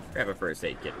 Grab a first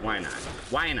aid kit. Why not?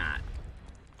 Why not?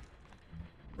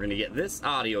 We're gonna get this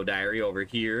audio diary over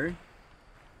here.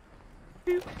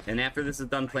 And after this is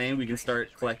done playing, we can start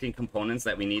collecting components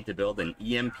that we need to build an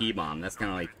EMP bomb. That's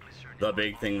kind of like the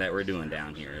big thing that we're doing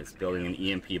down here, is building an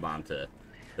EMP bomb to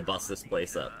bust this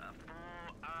place up.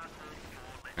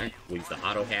 Alright, we'll use the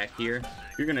auto hack here.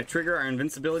 You're going to trigger our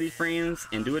invincibility frames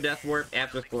and do a death warp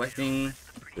after collecting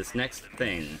this next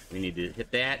thing. We need to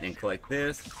hit that and collect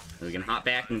this, and we can hop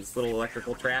back into this little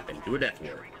electrical trap and do a death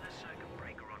warp.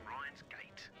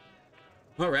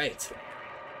 Alright.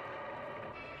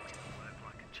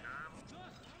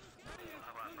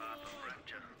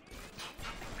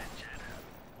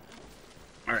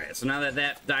 Alright, so now that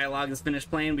that dialogue is finished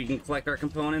playing, we can collect our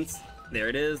components. There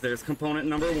it is, there's component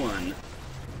number 1.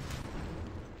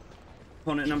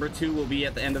 Component number 2 will be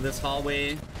at the end of this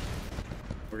hallway.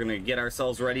 We're gonna get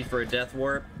ourselves ready for a death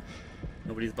warp.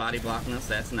 Nobody's body blocking us,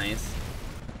 that's nice.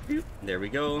 There we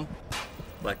go.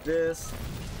 Collect this.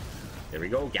 There we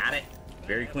go, got it.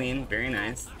 Very clean, very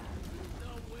nice.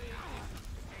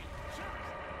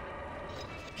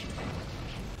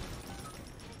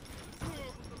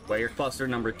 Wire cluster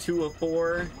number 2 of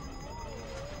 4.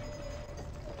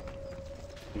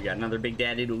 We got another Big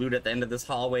Daddy to loot at the end of this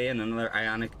hallway, and another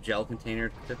ionic gel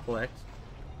container to collect.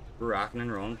 We're rocking and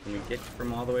rolling. Can we get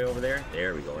from all the way over there?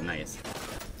 There we go, nice.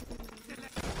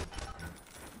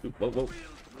 Ooh, whoa, whoa.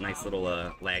 Nice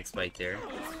little lag spike there.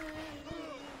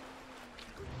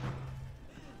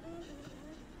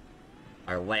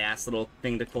 Our last little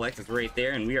thing to collect is right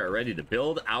there, and we are ready to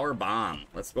build our bomb.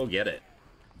 Let's go get it.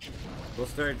 We'll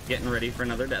start getting ready for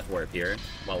another death warp here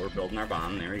while we're building our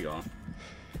bomb. There we go.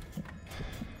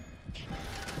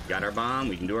 Got our bomb.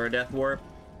 We can do our death warp.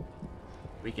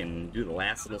 We can do the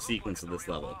last little sequence of this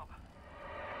level.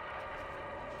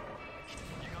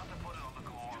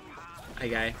 Hi,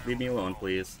 guy. Leave me alone,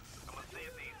 please.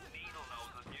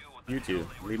 You too.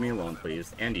 Leave me alone,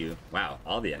 please. And you. Wow,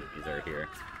 all the enemies are here.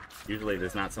 Usually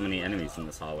there's not so many enemies in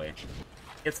this hallway.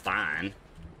 It's fine.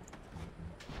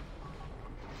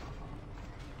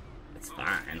 It's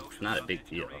fine. It's not a big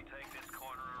deal.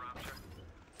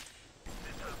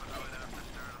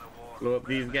 Blow up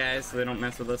these guys so they don't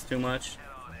mess with us too much.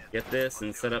 Get this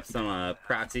and set up some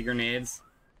proxy grenades.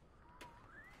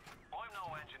 I'm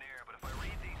no engineer, but if I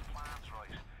read these plans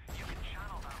right, you can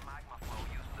channel that magma flow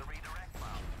using the redirect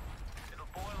valve. It'll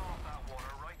boil off that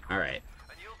water right quick, Alright.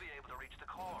 and you'll be able to reach the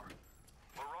core.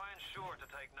 But Ryan's sure to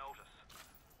take notice.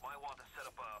 Might want to set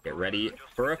up a... Get ready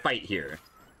for a fight here.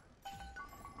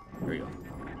 Here we go.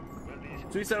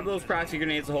 So we set up those proxy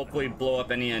grenades to hopefully blow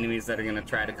up any enemies that are going to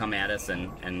try to come at us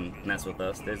and mess with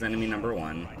us. There's enemy number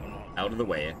 1. Out of the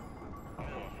way.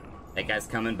 That guy's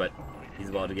coming, but he's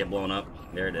about to get blown up.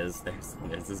 There it is.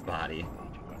 There's his body.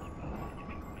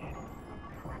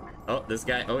 Oh, this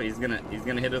guy. Oh, he's gonna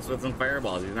hit us with some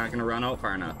fireballs. He's not gonna run out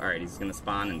far enough. All right, he's gonna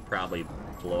spawn and probably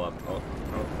blow up.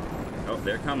 Oh,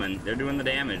 they're coming. They're doing the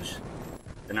damage.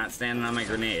 They're not standing on my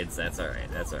grenades. That's all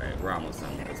right. That's all right. We're almost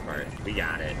done with this part. We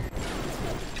got it.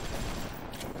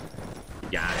 We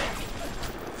got it.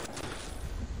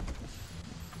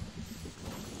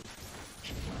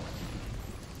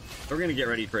 We're gonna get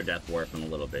ready for a death warp in a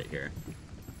little bit here.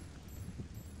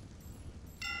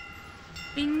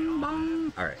 Bing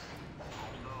bong. All right.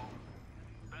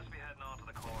 Best be heading on to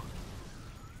the core.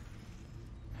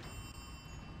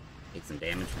 Take some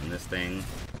damage from this thing.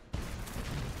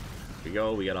 Here we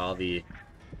go. We got all the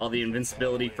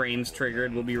invincibility frames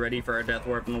triggered. We'll be ready for our death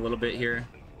warp in a little bit here.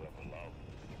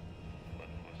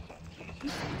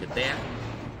 Get that.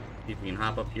 See if we can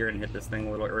hop up here and hit this thing a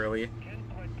little early.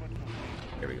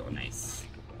 There we go. Nice.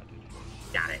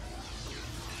 Got it.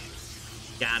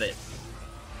 Got it.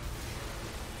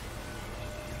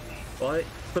 Well, I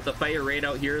put the fire rate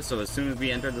out here, so as soon as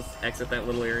we exit that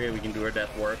little area, we can do our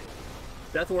death warp.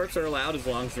 Death warps are allowed as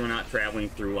long as we're not traveling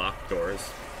through locked doors.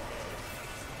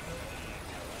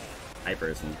 Hi,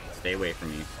 person. Stay away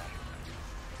from me.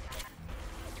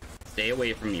 Stay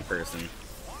away from me, person.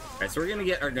 Alright, so we're gonna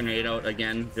get our grenade out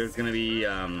again. There's gonna be,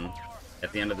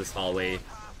 at the end of this hallway,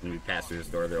 when we pass through this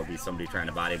door, there'll be somebody trying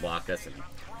to body block us, and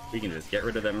we can just get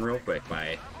rid of them real quick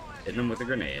by hitting them with a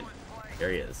grenade.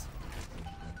 There he is.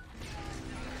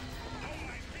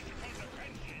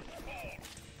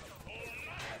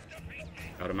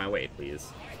 Out of my way,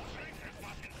 please.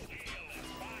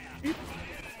 Did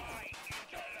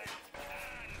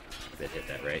I hit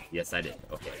that right? Yes, I did.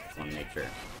 Okay, just want to make sure.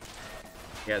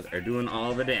 You guys are doing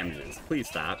all the damages. Please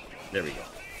stop. There we go.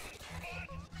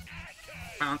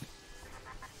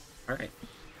 Alright.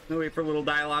 We'll wait for a little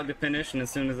dialogue to finish, and as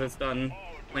soon as it's done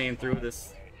playing through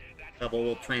this level,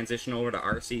 we'll transition over to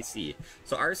RCC.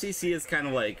 So RCC is kind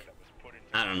of like,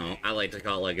 I don't know, I like to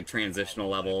call it like a transitional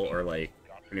level, or like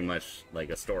pretty much like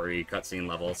a story cutscene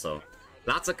level. So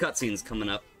Lots of cutscenes coming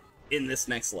up in this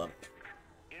next level.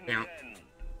 In the Yeah. end,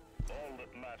 all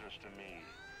that matters to me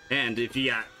And if you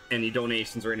got any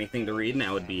donations or anything to read,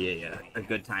 now would be a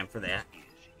good time for that.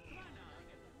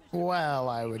 Well,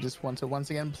 I would just want to once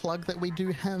again plug that we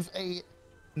do have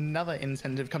another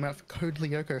incentive coming up for Code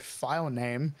Lyoko file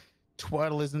name.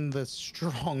 Twirtle is in the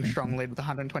strong lead with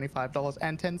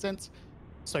 $125.10.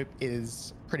 Soap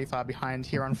is pretty far behind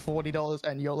here on $40,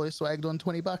 and YOLO swagged on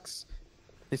 $20.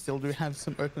 They still do have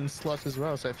some open slots as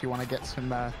well, so if you want to get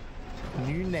some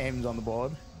new names on the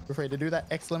board, feel free to do that.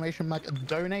 Exclamation mark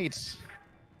donate.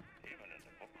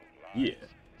 Yeah.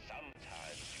 sometimes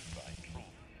you find truth.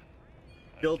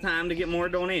 Still time to get more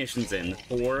donations in,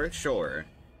 for sure.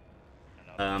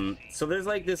 So there's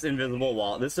like this invisible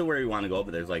wall. This is where we want to go,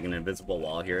 but there's like an invisible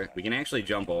wall here. We can actually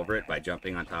jump over it by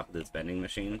jumping on top of this vending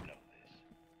machine.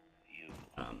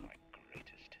 My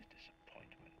greatest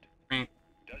disappointment.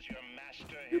 Does your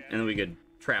master hear? And then we could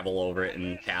travel over it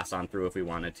and pass on through if we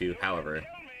wanted to. However,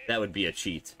 that would be a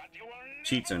cheat. But you are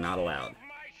Cheats are not allowed.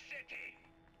 my city.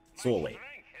 So we'll wait.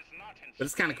 Strength is not in But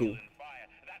it's kinda steel cool. and fire.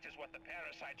 That is what the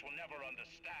parasites will never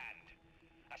understand.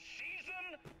 A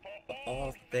season for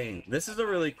All thing. This is a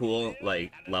really cool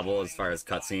like level as far as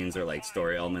cutscenes or like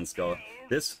story elements go.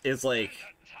 This is like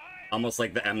almost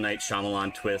like the M. Night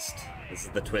Shyamalan twist. This is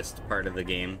the twist part of the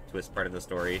game, twist part of the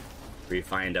story, where you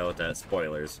find out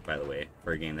spoilers, by the way,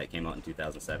 for a game that came out in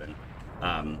 2007.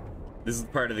 This is the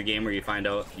part of the game where you find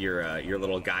out your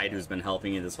little guide who's been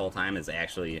helping you this whole time is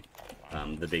actually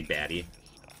the big baddie.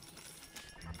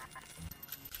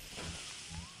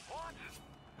 What?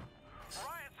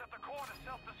 Ryan set the core to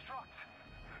self-destruct.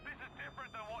 This is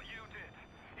different than what you did.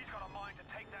 He's got a mind to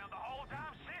take down the whole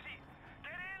damn city.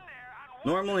 Get in there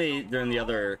and Normally, during the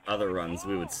other runs,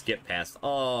 we would skip past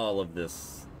all of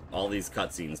this, all these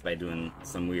cutscenes by doing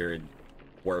some weird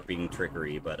warping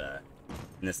trickery, but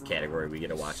in this category, we get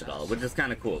to watch it all, which is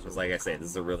kind of cool, because like I say, this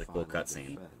is a really cool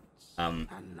cutscene.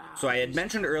 So I had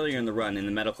mentioned earlier in the run, in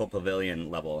the medical pavilion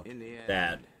level,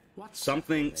 that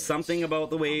something about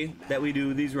the way that we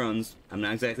do these runs, I'm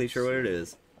not exactly sure what it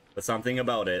is, but something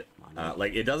about it,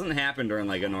 like it doesn't happen during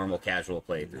like a normal casual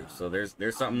playthrough, so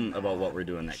there's something about what we're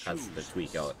doing that cuts the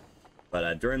tweak out.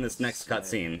 But during this next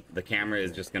cutscene, the camera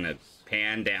is just gonna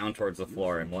pan down towards the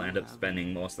floor, and we'll end up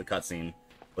spending most of the cutscene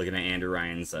looking at Andrew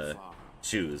Ryan's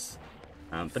shoes.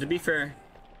 But to be fair,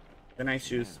 they're nice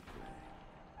shoes.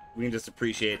 We can just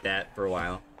appreciate that for a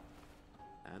while.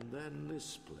 And then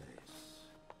this place.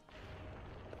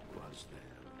 Was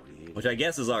there really Which I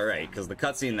guess is alright, because the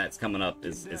cutscene that's coming up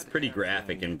is pretty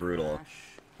graphic and brutal.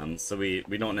 So we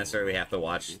don't necessarily have to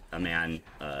watch a man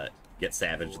get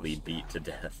savagely beat to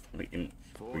death. We can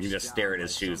just stare at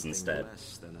his shoes instead.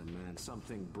 less than a man,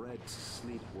 something bred to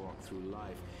sleepwalk through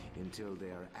life until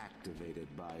they are activated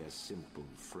by a simple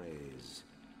phrase.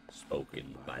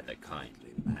 Spoken by the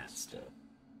kindly master.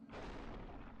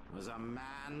 Was a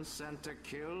man sent to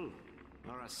kill,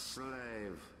 or a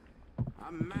slave?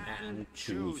 A man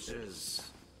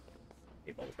chooses.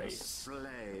 It A obeys.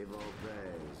 slave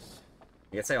obeys.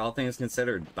 I guess all things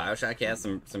considered, Bioshock has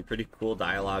some pretty cool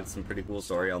dialogue, some pretty cool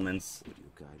story elements, Would you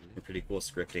kindly? some pretty cool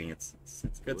scripting. It's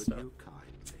good Would stuff. you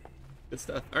kindly? Good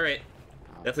stuff. All right,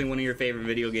 definitely one of your favorite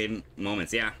video game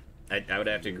moments. Yeah, I would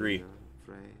have to agree.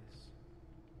 Phrase.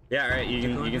 Yeah, all right. You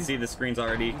can see the screen's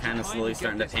already kind of slowly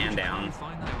starting to pan down.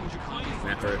 And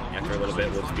after a little bit,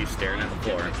 we'll just be staring at the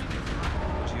floor.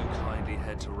 Would you kindly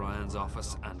head to Ryan's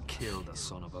office and kill the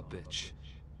son of a bitch?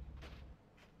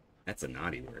 That's a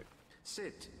naughty word.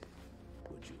 Sit.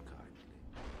 Would you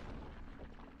kindly?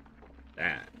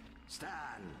 That. Stand.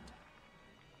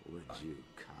 Would you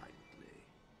kindly?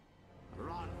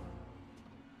 Run.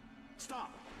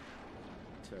 Stop.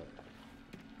 Turn.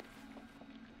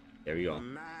 There we A go.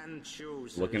 man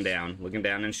chooses. Looking down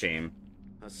in shame.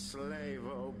 A slave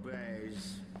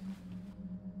obeys.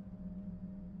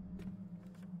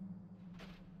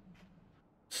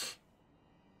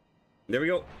 There we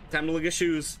go. Time to look at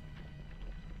shoes.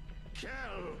 Kill.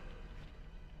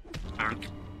 Bonk.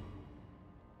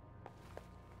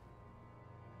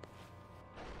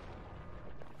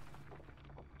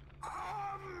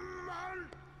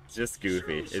 It's just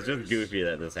goofy. It's just goofy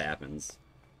that this happens.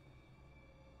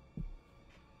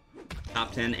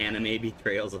 Top 10 anime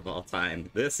betrayals of all time.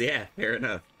 This, yeah, fair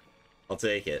enough. I'll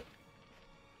take it.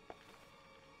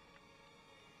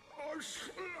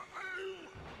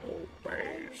 Oh,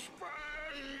 bears.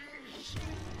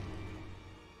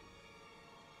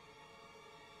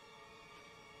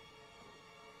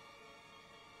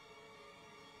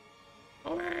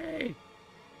 Away!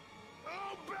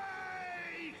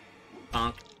 Obey.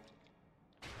 Bonk.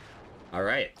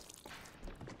 Alright.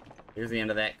 Here's the end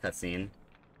of that cutscene.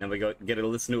 Then we get to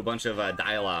listen to a bunch of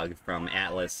dialogue from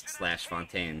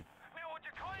Atlas/Fontaine.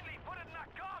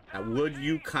 Now, would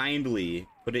you kindly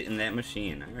put it in that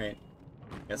machine? All right.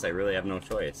 Guess I really have no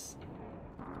choice.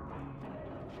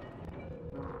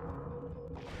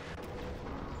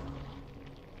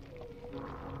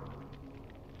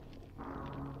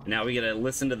 Now we get to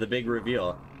listen to the big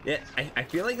reveal. Yeah, I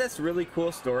feel like that's really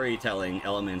cool storytelling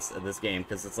elements of this game,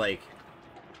 because it's like,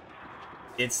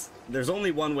 there's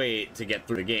only one way to get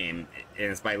through the game,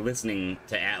 and it's by listening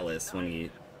to Atlas when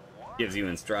he gives you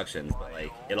instructions. But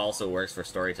like, it also works for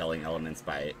storytelling elements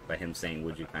by him saying,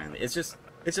 "Would you kindly?" It's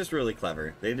just really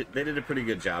clever. They did a pretty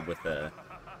good job with the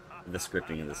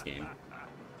scripting of this game.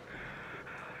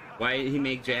 Why did he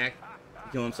make Jack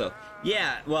kill himself?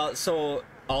 Yeah, well, so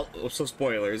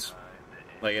spoilers,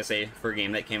 like I say, for a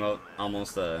game that came out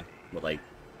almost like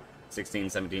 16,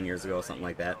 17 years ago, something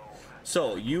like that.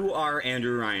 So you are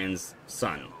Andrew Ryan's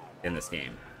son in this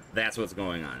game. That's what's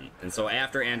going on. And so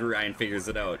after Andrew Ryan figures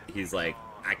it out, he's like,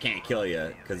 I can't kill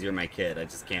you because you're my kid. I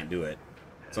just can't do it.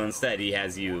 So instead, he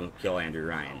has you kill Andrew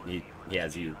Ryan. He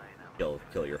has you kill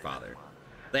your father.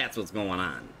 That's what's going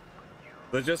on.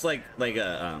 But just like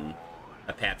a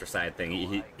patricide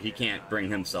thing, he can't bring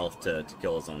himself to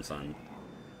kill his own son.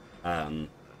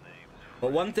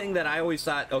 But one thing that I always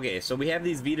thought, okay, so we have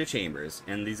these Vita chambers,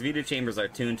 and these Vita chambers are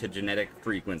tuned to genetic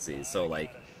frequencies. So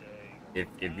like,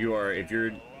 if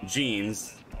your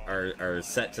genes are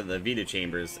set to the Vita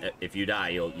chambers, if you die,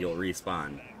 you'll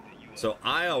respawn. So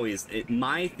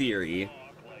my theory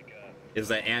is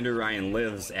that Andrew Ryan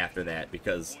lives after that,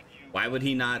 because why would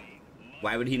he not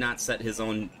set his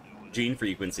own gene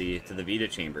frequency to the Vita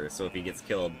chamber, so if he gets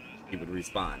killed, he would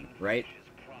respawn, right?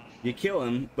 You kill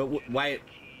him, but why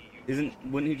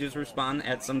wouldn't he just respawn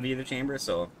at some Vita chamber?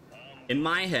 So in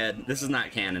my head, this is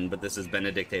not canon, but this is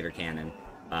Benedictatorr canon.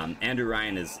 Andrew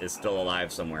Ryan is still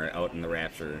alive somewhere out in the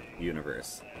Rapture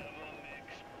universe.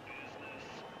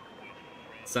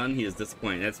 Son, he is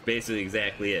disappointed. That's basically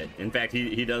exactly it. In fact,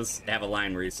 he does have a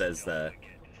line where he says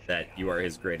that you are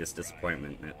his greatest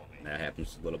disappointment. That happened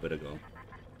just a little bit ago.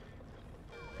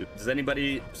 Does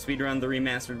anybody speedrun the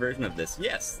remastered version of this?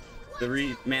 Yes, the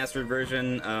remastered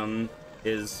version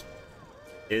is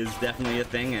definitely a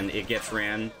thing, and it gets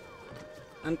ran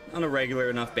on a regular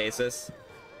enough basis.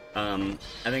 I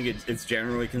think it's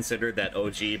generally considered that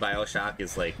OG Bioshock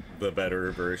is like the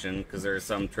better version, because there are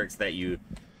some tricks that you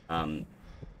can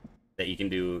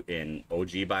do in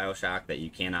OG Bioshock that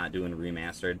you cannot do in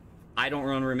remastered. I don't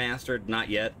run remastered, not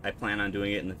yet. I plan on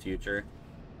doing it in the future,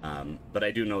 but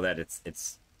I do know that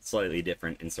it's slightly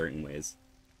different in certain ways.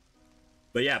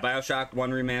 But yeah, Bioshock 1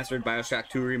 remastered, Bioshock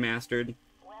 2 remastered.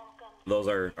 Those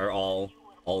are all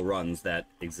runs that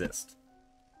exist.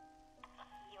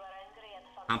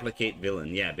 Complicate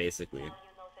villain, yeah, basically.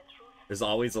 There's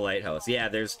always a lighthouse. Yeah,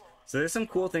 there's some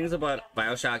cool things about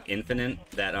Bioshock Infinite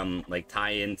that like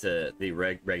tie into the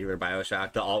regular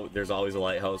Bioshock. There's always a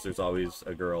lighthouse. There's always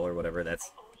a girl or whatever.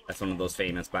 That's one of those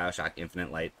famous Bioshock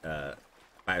Infinite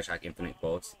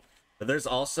quotes. But there's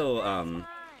also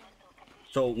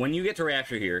so when you get to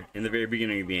Rapture here in the very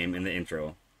beginning of the game, in the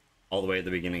intro, all the way at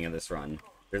the beginning of this run,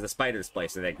 there's a spider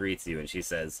splicer that greets you, and she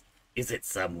says, "Is it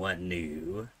someone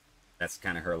new?" That's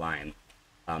kind of her line.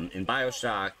 In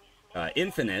Bioshock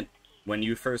Infinite, when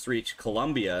you first reach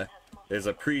Columbia, there's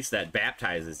a priest that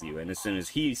baptizes you, and as soon as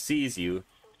he sees you,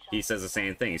 he says the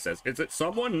same thing. He says, "Is it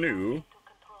someone new?"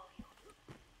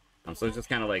 So it's just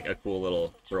kind of like a cool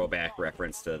little throwback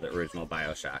reference to the original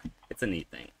Bioshock. It's a neat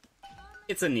thing.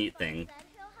 It's a neat thing.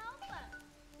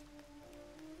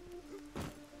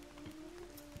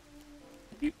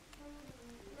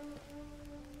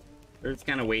 We're just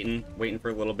kind of waiting for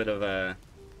a little bit of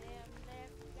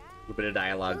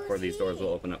dialogue before these doors will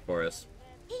open up for us.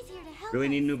 Really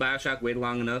need a new Bioshock? Wait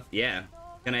long enough? Yeah.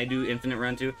 Can I do Infinite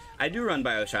Run too? I do run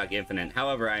Bioshock Infinite.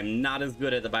 However, I'm not as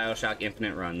good at the Bioshock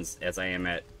Infinite runs as I am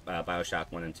at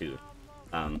Bioshock 1 and 2.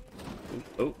 Oh,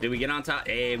 did we get on top?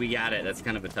 Hey, we got it. That's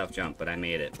kind of a tough jump, but I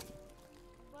made it.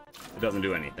 It doesn't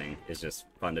do anything. It's just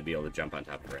fun to be able to jump on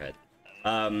top of her head.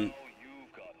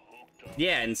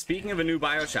 Yeah, and speaking of a new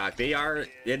Bioshock,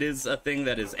 it is a thing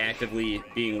that is actively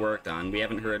being worked on. We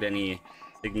haven't heard any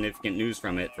significant news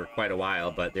from it for quite a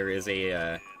while, but there is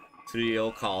a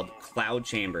studio called Cloud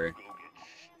Chamber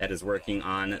that is working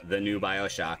on the new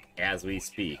Bioshock as we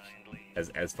speak,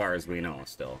 as far as we know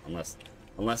still,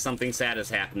 unless something sad has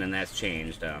happened and that's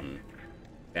changed.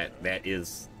 That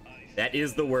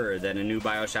is the word, that a new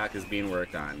Bioshock is being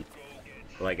worked on.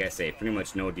 But like I say, pretty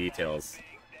much no details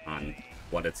on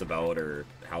what it's about or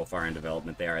how far in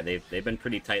development they are. They've been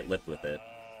pretty tight-lipped with it.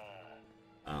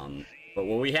 But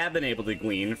what we have been able to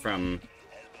glean from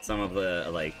some of the,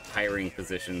 like, hiring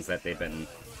positions that they've been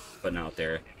putting out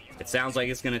there, it sounds like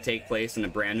it's going to take place in a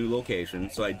brand new location,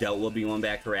 so I doubt we'll be going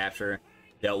back to Rapture,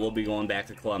 doubt we'll be going back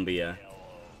to Columbia.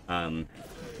 And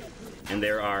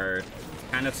there are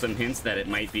kind of some hints that it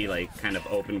might be, like, kind of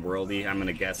open-worldy. I'm going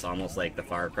to guess almost like the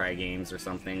Far Cry games or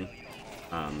something.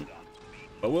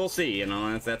 But we'll see, you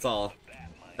know, that's all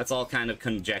kind of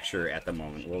conjecture at the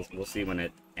moment. We'll see when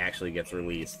it actually gets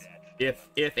released.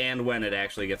 If and when it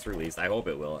actually gets released. I hope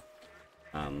it will.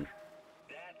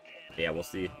 Yeah, we'll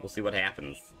see what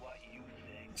happens.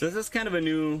 So this is kind of a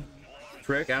new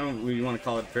trick. I don't really want to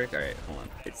call it a trick. Alright, hold on.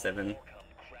 Hit 7.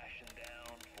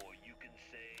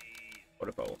 What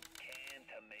about?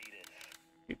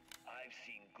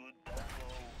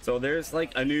 So there's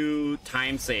like a new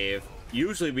time save.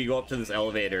 Usually we go up to this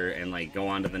elevator and like go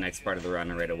on to the next part of the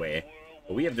run right away.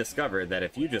 But we have discovered that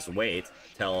if you just wait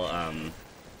till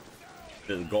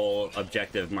the goal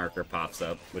objective marker pops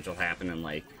up, which will happen in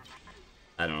like,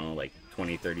 I don't know, like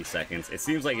 20-30 seconds. It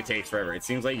seems like it takes forever. It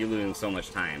seems like you're losing so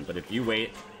much time. But if you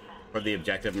wait for the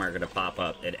objective marker to pop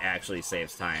up, it actually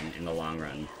saves time in the long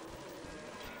run.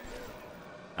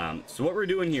 So what we're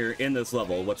doing here in this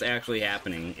level, what's actually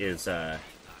happening is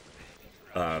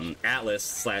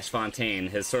Atlas/Fontaine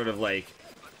has sort of like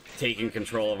taken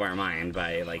control of our mind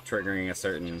by like triggering a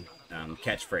certain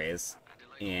catchphrase,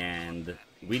 and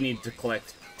we need to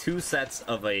collect 2 sets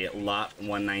of a Lot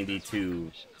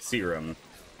 192 serum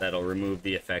that'll remove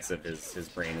the effects of his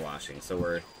brainwashing.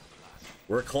 So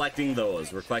we're collecting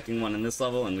those. We're collecting one in this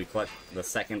level, and we collect the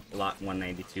second Lot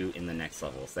 192 in the next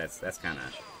level. So that's kind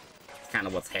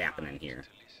of what's happening here.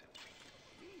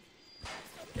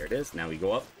 There it is. Now we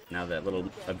go up. Now that little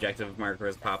objective marker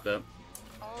has popped up,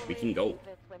 we can go.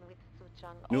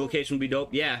 New location would be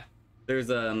dope. Yeah, there's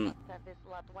a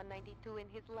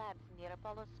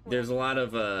lot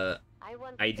of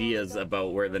ideas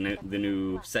about where the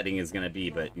new setting is gonna be,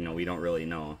 but you know, we don't really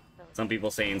know. Some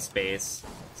people say in space.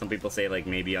 Some people say like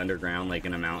maybe underground, like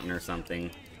in a mountain or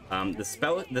something.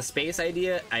 The space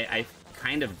idea, I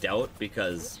kind of doubt,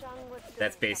 because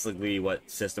that's basically what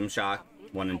System Shock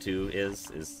 1 and 2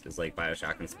 is like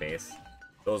Bioshock in space.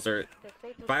 Those are...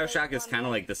 Bioshock is kind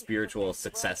of like the spiritual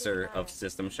successor of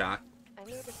System Shock.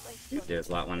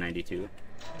 There's Lot 192.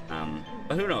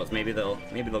 But who knows? Maybe they'll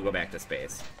go back to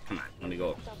space. Come on, let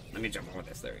me jump over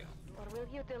this. There we go.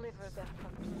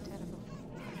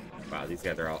 Wow, these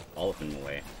guys are all up in the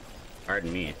way.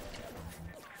 Pardon me.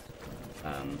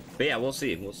 But yeah, we'll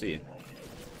see.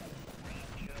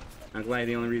 I'm glad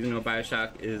the only reason to know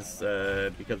Bioshock is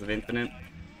because of Infinite.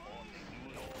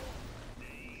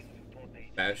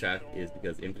 Bioshock is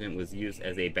because Infinite was used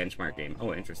as a benchmark game.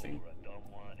 Oh, interesting.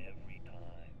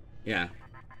 Yeah.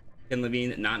 Ken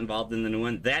Levine not involved in the new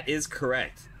one? That is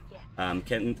correct.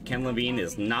 Ken Levine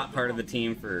is not part of the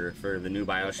team for the new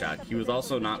Bioshock. He was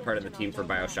also not part of the team for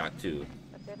Bioshock 2.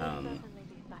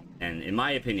 And in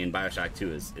my opinion, Bioshock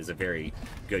 2 is a very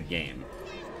good game.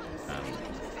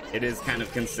 It is kind of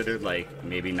considered like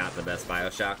maybe not the best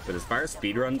Bioshock, but as far as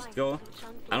speedruns go,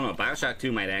 I don't know, Bioshock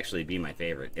 2 might actually be my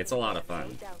favorite. It's a lot of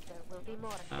fun.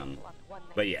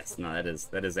 But yes, no,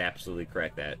 that is absolutely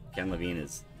correct that Ken Levine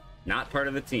is not part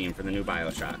of the team for the new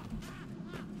Bioshock.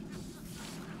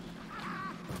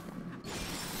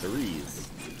 Threes.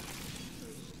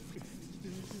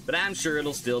 But I'm sure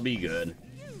it'll still be good.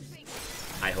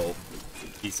 I hope,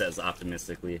 he says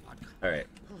optimistically. Alright.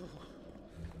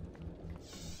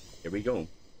 Here we go.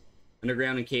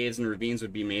 Underground and caves and ravines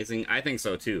would be amazing. I think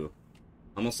so too.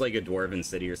 Almost like a dwarven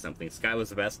city or something. Sky was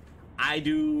the best. I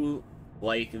do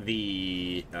like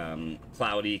the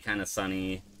cloudy, kind of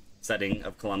sunny setting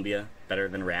of Columbia better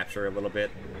than Rapture a little bit.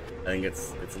 I think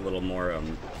it's a little more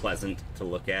pleasant to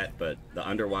look at, but the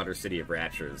underwater city of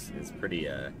Rapture is pretty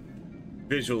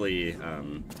visually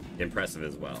impressive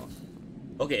as well.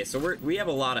 Okay, so we have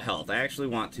a lot of health. I actually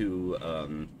want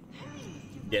to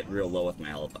get real low with my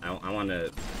health. I want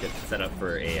to get set up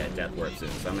for a death warp soon,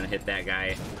 so I'm gonna hit that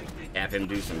guy, have him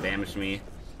do some damage to me.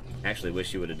 Actually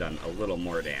wish he would have done a little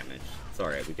more damage. It's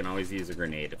alright, we can always use a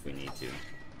grenade if we need to.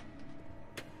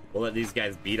 We'll let these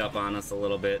guys beat up on us a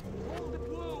little bit.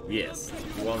 Yes,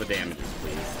 do all the damages,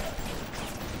 please.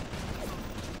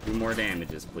 Do more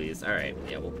damages, please. Alright,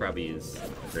 yeah, we'll probably use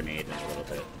a grenade in a little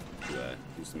bit to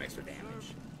do some extra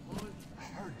damage. I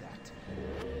heard that.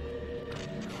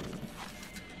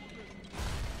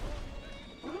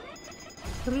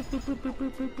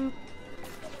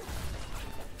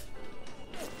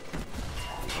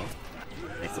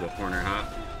 Nice little corner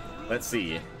hop. Let's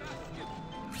see.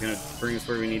 It's gonna bring us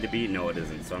where we need to be? No, it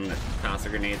isn't. So I'm gonna toss a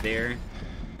grenade there.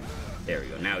 There we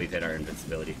go. Now we've hit our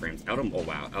invincibility frames. Oh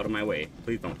wow, out of my way.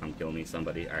 Please don't come kill me,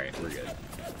 somebody. All right, we're good.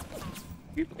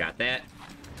 We've got that.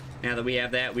 Now that we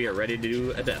have that, we are ready to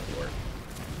do a death war.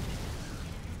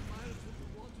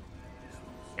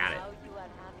 Got it.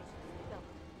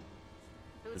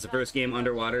 It's the first game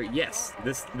underwater. Yes,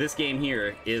 this game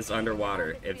here is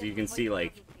underwater. As you can see,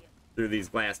 like through these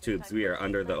glass tubes, we are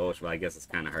under the ocean. Well, I guess it's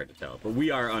kind of hard to tell, but we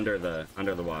are under the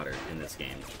water in this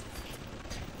game.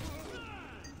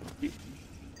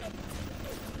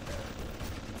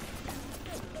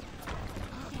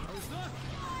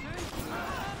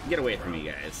 Get away from me,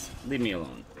 guys. Leave me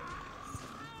alone.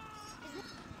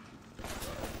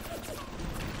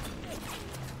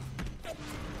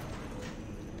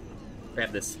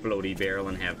 Grab this floaty barrel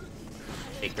and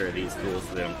take care of these fools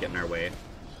so they don't get in our way.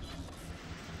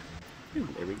 Ooh,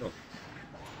 there we go.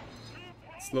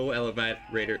 Slow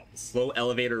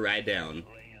elevator ride down.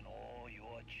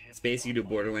 Space, you do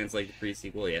Borderlands like the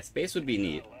pre-sequel. Yeah, space would be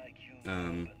neat.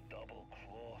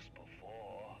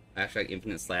 Bioshock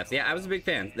Infinite slaps. Yeah, I was a big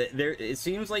fan. It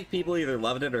seems like people either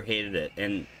loved it or hated it,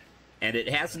 and it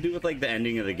has to do with like the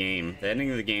ending of the game. The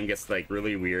ending of the game gets like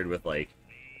really weird with like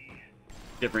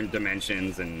different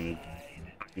dimensions and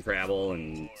time travel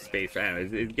and space. I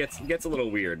don't know, it gets a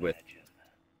little weird with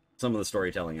some of the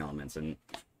storytelling elements, and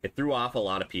it threw off a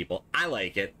lot of people. I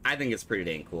like it. I think it's pretty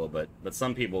dang cool, but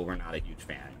some people were not a huge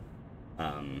fan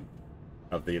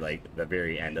of the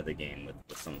very end of the game with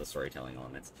some of the storytelling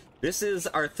elements. This is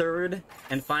our third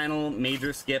and final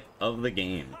major skip of the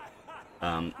game.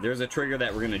 There's a trigger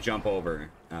that we're gonna jump over.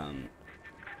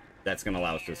 That's gonna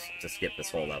allow us to skip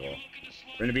this whole level.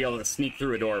 We're gonna be able to sneak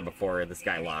through a door before this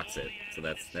guy locks it, so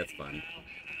that's fun.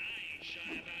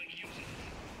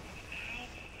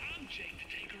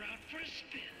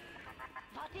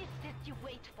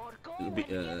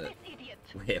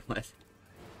 Wait, what?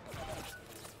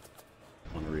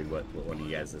 I want to read what one of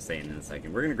you guys is saying in a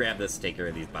second. We're gonna grab this, take care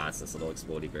of these bots, this little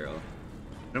explodey barrel.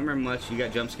 I don't remember much. You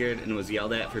got jump scared and was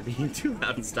yelled at for being too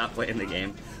loud and stopped playing the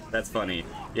game. That's funny.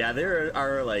 Yeah, there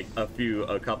are like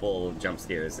a couple jump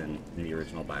scares in the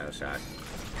original Bioshock.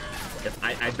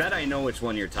 I bet I know which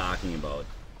one you're talking about,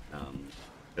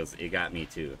 because it got me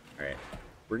too. All right,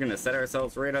 we're gonna set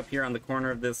ourselves right up here on the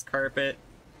corner of this carpet.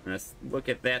 I'm gonna look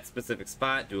at that specific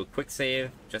spot, do a quick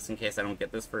save, just in case I don't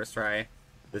get this first try.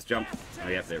 This jump, oh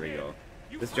yeah, there we go.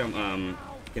 This jump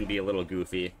can be a little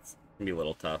goofy. It can be a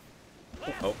little tough.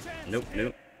 Oh, nope.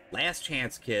 Last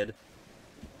chance, kid.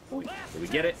 Did we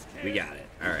get it? We got it.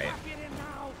 All right.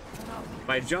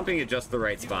 By jumping at just the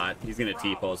right spot, he's gonna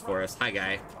T-pose for us. Hi,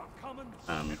 guy.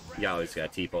 You always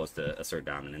got T-pose to assert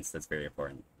dominance. That's very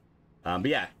important. But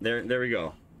yeah, there we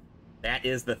go. That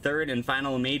is the third and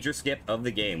final major skip of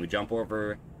the game. We jump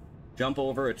over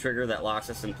a trigger that locks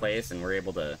us in place, and we're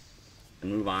able to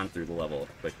move on through the level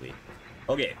quickly.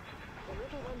 Okay,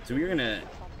 so we're gonna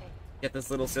get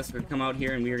this little sister to come out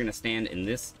here, and we're gonna stand in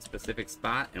this specific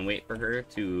spot and wait for her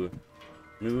to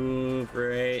move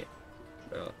right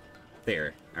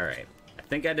there. All right, I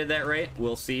think I did that right.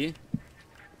 We'll see.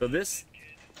 So this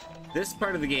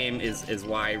part of the game is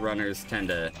why runners tend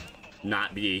to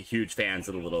not be huge fans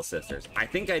of the little sisters. I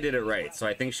think I did it right, so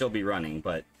I think she'll be running,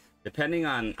 but depending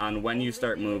on when you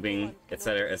start moving,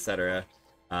 etc., etc.,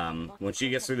 when she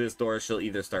gets through this door, she'll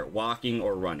either start walking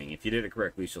or running. If you did it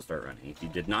correctly, she'll start running. If you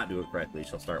did not do it correctly,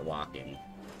 she'll start walking.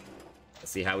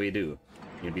 Let's see how we do.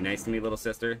 You'd be nice to me, little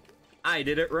sister? I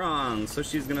did it wrong, so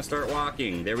she's gonna start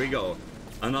walking. There we go.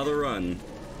 Another run.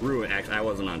 Ruin. Actually, I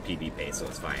wasn't on PB pace, so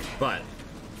it's fine. But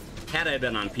had I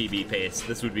been on PB pace,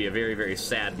 this would be a very, very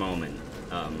sad moment.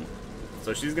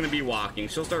 So she's gonna be walking.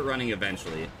 She'll start running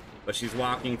eventually, but she's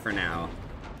walking for now.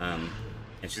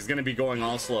 And she's gonna be going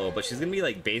all slow, but she's gonna be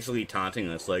like basically taunting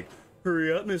us, like,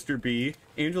 "Hurry up, Mr. B.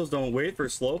 Angels don't wait for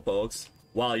slow folks."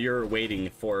 While you're waiting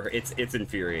for her, it's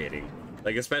infuriating.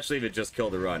 Like, especially if it just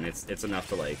killed a run, it's enough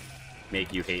to like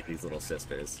make you hate these little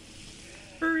sisters.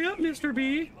 "Hurry up, Mr.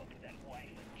 B.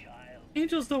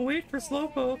 Angels don't wait for slow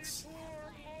folks."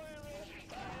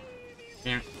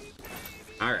 Yeah.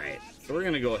 All right, so we're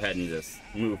gonna go ahead and just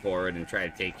move forward and try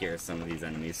to take care of some of these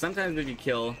enemies. Sometimes if you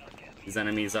kill these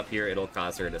enemies up here, it'll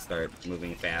cause her to start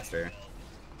moving faster.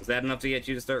 Was that enough to get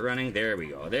you to start running? There we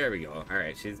go. There we go. All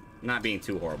right, she's not being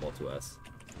too horrible to us.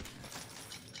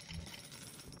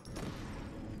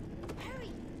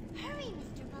 Hurry,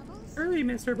 Mr. Bubbles. Hurry,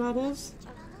 Mr. Bubbles.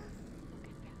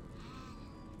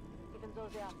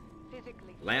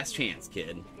 Last chance,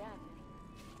 kid.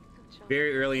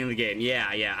 Very early in the game.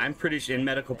 Yeah. I'm pretty sure in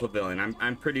Medical Pavilion.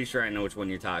 I'm pretty sure I know which one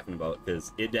you're talking about,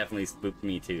 because it definitely spooked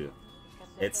me too.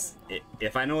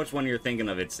 If I know which one you're thinking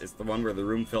of, it's the one where the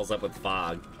room fills up with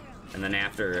fog, And then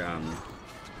after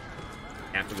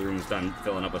the room's done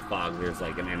filling up with fog, there's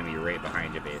like an enemy right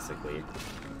behind you, basically.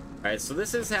 Alright, so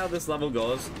this is how this level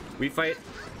goes. We fight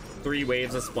 3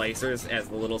 waves of splicers as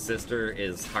the little sister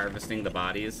is harvesting the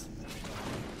bodies.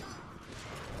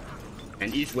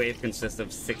 And each wave consists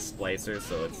of 6 splicers,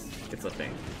 so it's a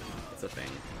thing. It's a thing.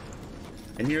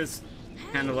 And here's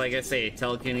kind of like I say,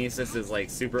 telekinesis is like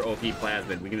super OP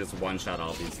plasmid. We can just one-shot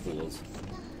all these fools.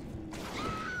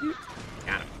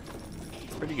 Got him.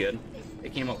 It's pretty good. They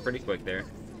came up pretty quick there.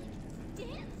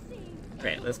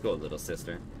 Alright, let's go, little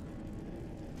sister.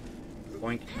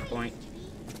 Boink, boink.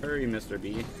 Hurry, Mr.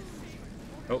 B.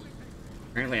 Oh,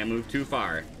 apparently I moved too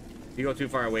far. If you go too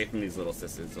far away from these little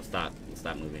sisters, they'll stop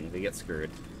moving. They get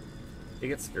screwed. They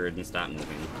get screwed and stop moving.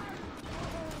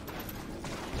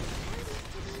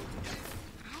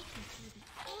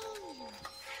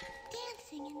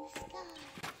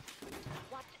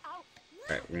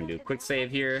 Alright, we're gonna do a quick save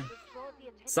here.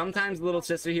 Sometimes little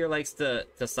sister here likes to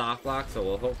soft lock, so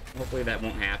we'll hopefully that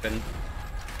won't happen.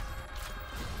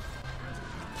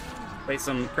 Place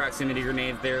some proximity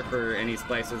grenades there for any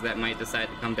splicers that might decide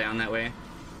to come down that way.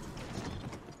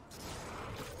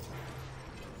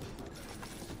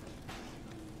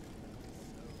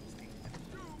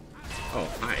 Oh,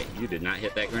 hi. You did not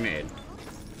hit that grenade.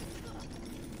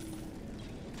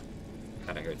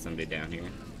 Thought I heard somebody down here.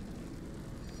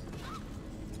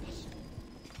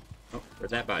 Oh,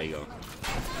 where'd that body go?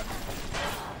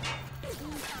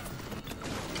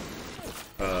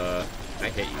 I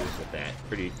hit you with that.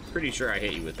 Pretty sure I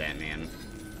hit you with that, man.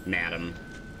 Madam.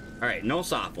 Alright, no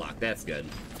soft lock. That's good.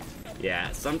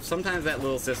 Yeah, sometimes that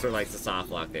little sister likes to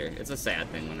soft lock there. It's a sad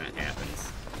thing when that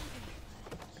happens.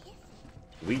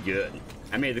 We good.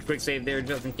 I made the quick save there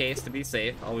just in case to be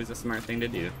safe. Always a smart thing to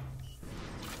do.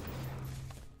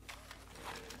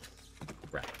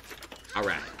 Right.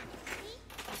 Alright.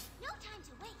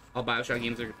 All Bioshock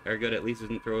games are good. At least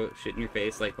doesn't throw shit in your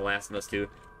face like The Last of Us 2.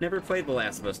 Never played The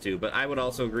Last of Us 2, but I would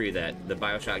also agree that the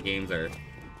Bioshock games are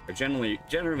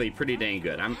generally pretty dang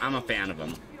good. I'm a fan of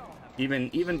them. Even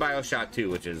Bioshock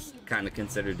 2, which is kind of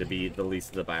considered to be the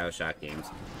least of the Bioshock games.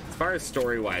 As far as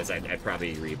story-wise, I'd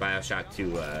probably agree. Bioshock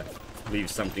 2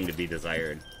 leaves something to be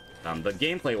desired. But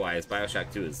gameplay-wise,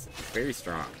 Bioshock 2 is very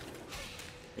strong.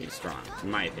 Very strong,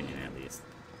 in my opinion at least.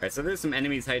 Alright, so there's some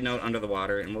enemies hiding out under the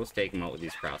water, and we'll just take them out with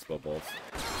these crossbow bolts.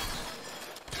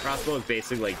 Crossbow is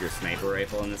basically like your sniper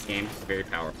rifle in this game. It's very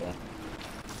powerful.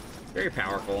 Very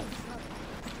powerful.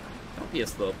 Don't be a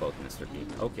slowpoke, Mr. B.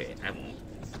 Okay, I won't.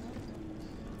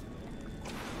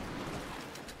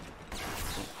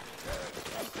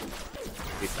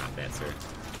 Please stop that, sir.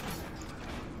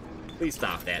 Please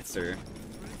stop that, sir.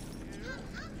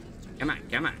 Come on,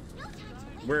 come on.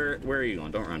 Where are you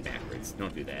going? Don't run backwards.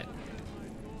 Don't do that.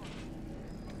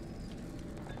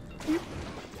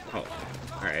 Oh,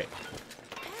 alright.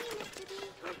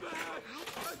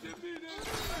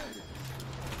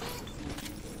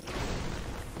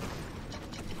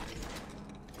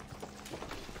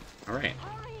 Alright.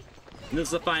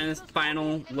 This is the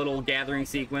final little gathering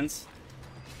sequence.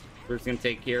 We're just gonna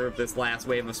take care of this last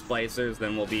wave of splicers,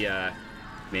 then we'll be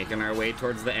making our way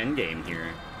towards the end game here.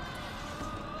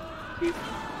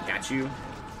 Got you.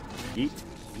 Yeet,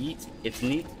 yeet. It's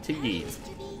neat to yeet.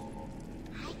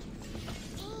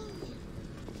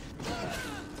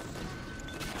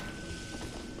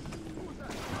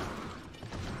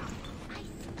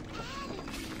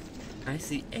 I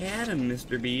see Adam,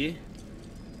 Mr. B.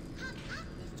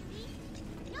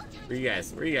 Where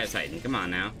you guys hiding? Come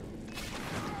on now.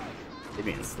 They're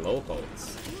being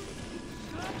slowpokes.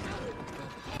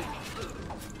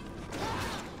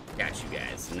 Got you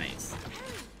guys. Nice.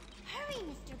 Hurry,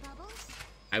 Mr. Bubbles.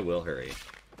 I will hurry.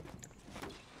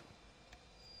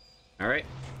 Alright.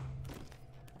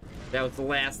 That was the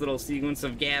last little sequence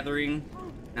of gathering.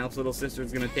 Now this little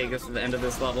sister's gonna take us to the end of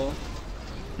this level.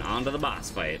 And on to the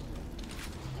boss fight.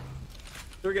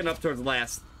 We're getting up towards the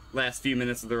last few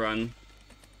minutes of the run.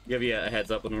 Give you a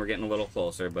heads up when we're getting a little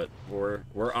closer, but we're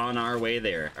on our way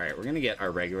there. Alright, we're gonna get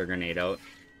our regular grenade out.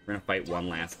 We're gonna fight one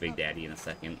last Big Daddy in a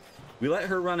second. We let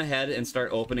her run ahead and start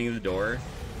opening the door.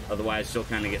 Otherwise, she'll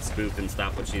kind of get spooked and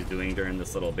stop what she's doing during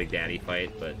this little Big Daddy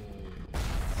fight, but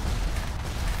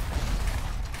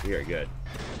we are good.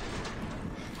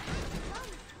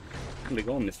 Time to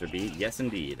go, Mr. B. Yes,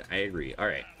 indeed. I agree.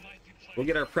 Alright. We'll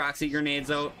get our proxy grenades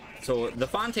out. So the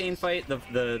Fontaine fight,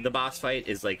 the boss fight,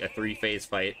 is like a 3-phase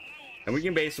fight. And we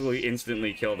can basically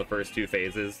instantly kill the first 2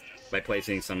 phases by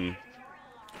placing some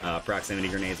proximity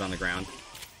grenades on the ground.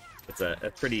 It's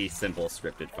a pretty simple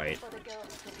scripted fight.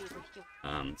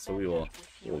 So we will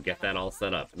get that all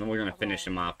set up, and then we're gonna finish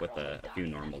him off with a few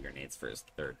normal grenades for his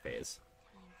third phase.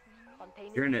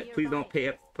 Your internet, please don't play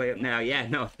up now. Yeah,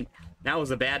 no, now was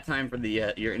a bad time for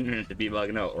the your internet to be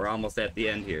bugging out. We're almost at the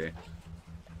end here.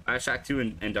 Bioshock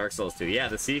 2 and Dark Souls 2. Yeah,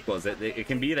 the sequels. It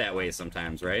can be that way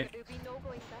sometimes, right?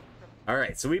 All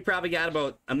right, so we probably got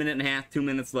about a minute and a half, 2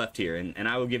 minutes left here, and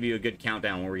I will give you a good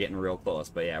countdown when we're getting real close.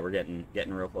 But yeah, we're getting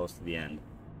real close to the end.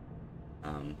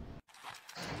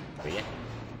 But yeah,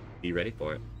 be ready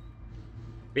for it.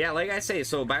 But yeah, like I say,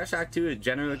 so Bioshock 2 is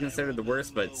generally considered the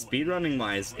worst, but speedrunning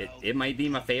wise, it might be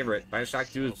my favorite.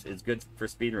 Bioshock 2 is good for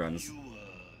speedruns.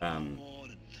 And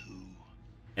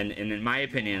in my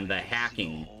opinion, the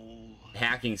hacking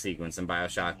sequence in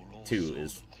Bioshock 2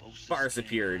 is far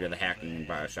superior to the hacking in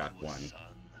Bioshock 1.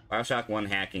 Bioshock 1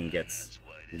 hacking gets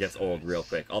old real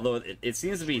quick. Although it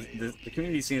seems to be the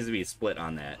community seems to be split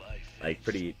on that, like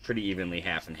pretty evenly,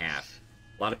 half and half.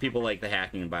 A lot of people like the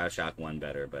hacking in Bioshock 1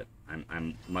 better, but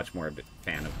I'm much more a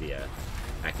fan of the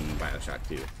hacking in Bioshock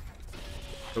 2.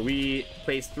 So we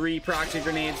placed 3 proxy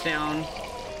grenades down.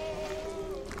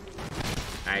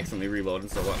 I accidentally reloaded,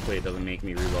 so hopefully it doesn't make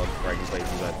me reload before I can place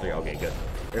these other 3. Okay, good.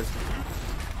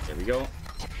 There we go.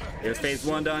 There's phase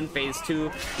 1 done. Phase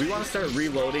 2. We want to start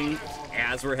reloading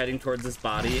as we're heading towards this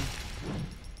body.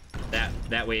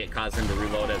 That way it causes him to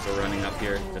reload as we're running up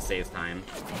here to save time.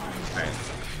 Alright.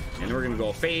 And we're gonna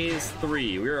go phase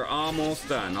 3. We are almost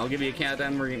done. I'll give you a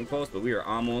countdown. We're getting close, but we are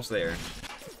almost there.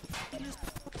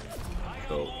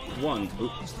 So 1.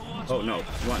 Oops. Oh no.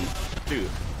 1, 2.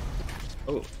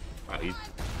 Oh. Wow. 3,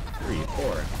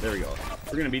 4. There we go.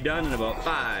 We're gonna be done in about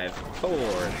 5, 4,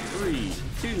 3,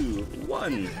 2,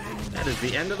 1. That is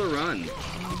the end of the run.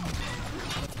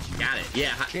 Got it. Yeah.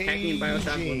 Hacking in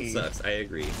Bioshock 1 sucks. I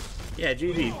agree. Yeah.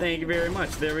 GG. Thank you very much.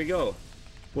 There we go.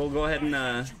 We'll go ahead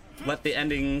and let the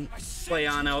ending play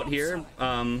on out here.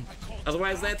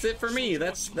 Otherwise, that's it for me.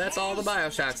 That's all the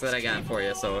Bioshocks that I got for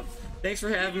you. So thanks for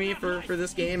having me for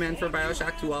this game and for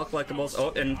Bioshock 2 all collectibles. Oh,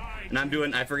 and I'm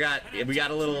doing, I forgot, we got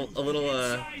a little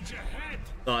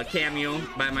cameo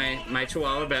by my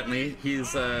Chihuahua Bentley.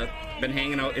 He's been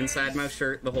hanging out inside my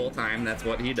shirt the whole time. That's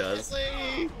what he does.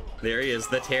 There he is,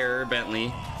 the Terror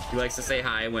Bentley. He likes to say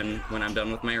hi when I'm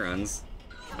done with my runs.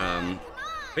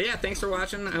 But yeah, thanks for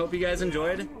watching. I hope you guys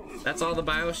enjoyed. That's all the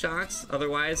Bioshocks.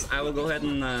 Otherwise, I will go ahead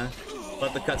and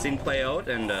let the cutscene play out,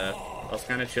 and I'll just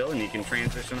kind of chill, and you can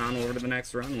transition on over to the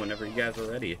next run whenever you guys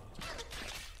are ready.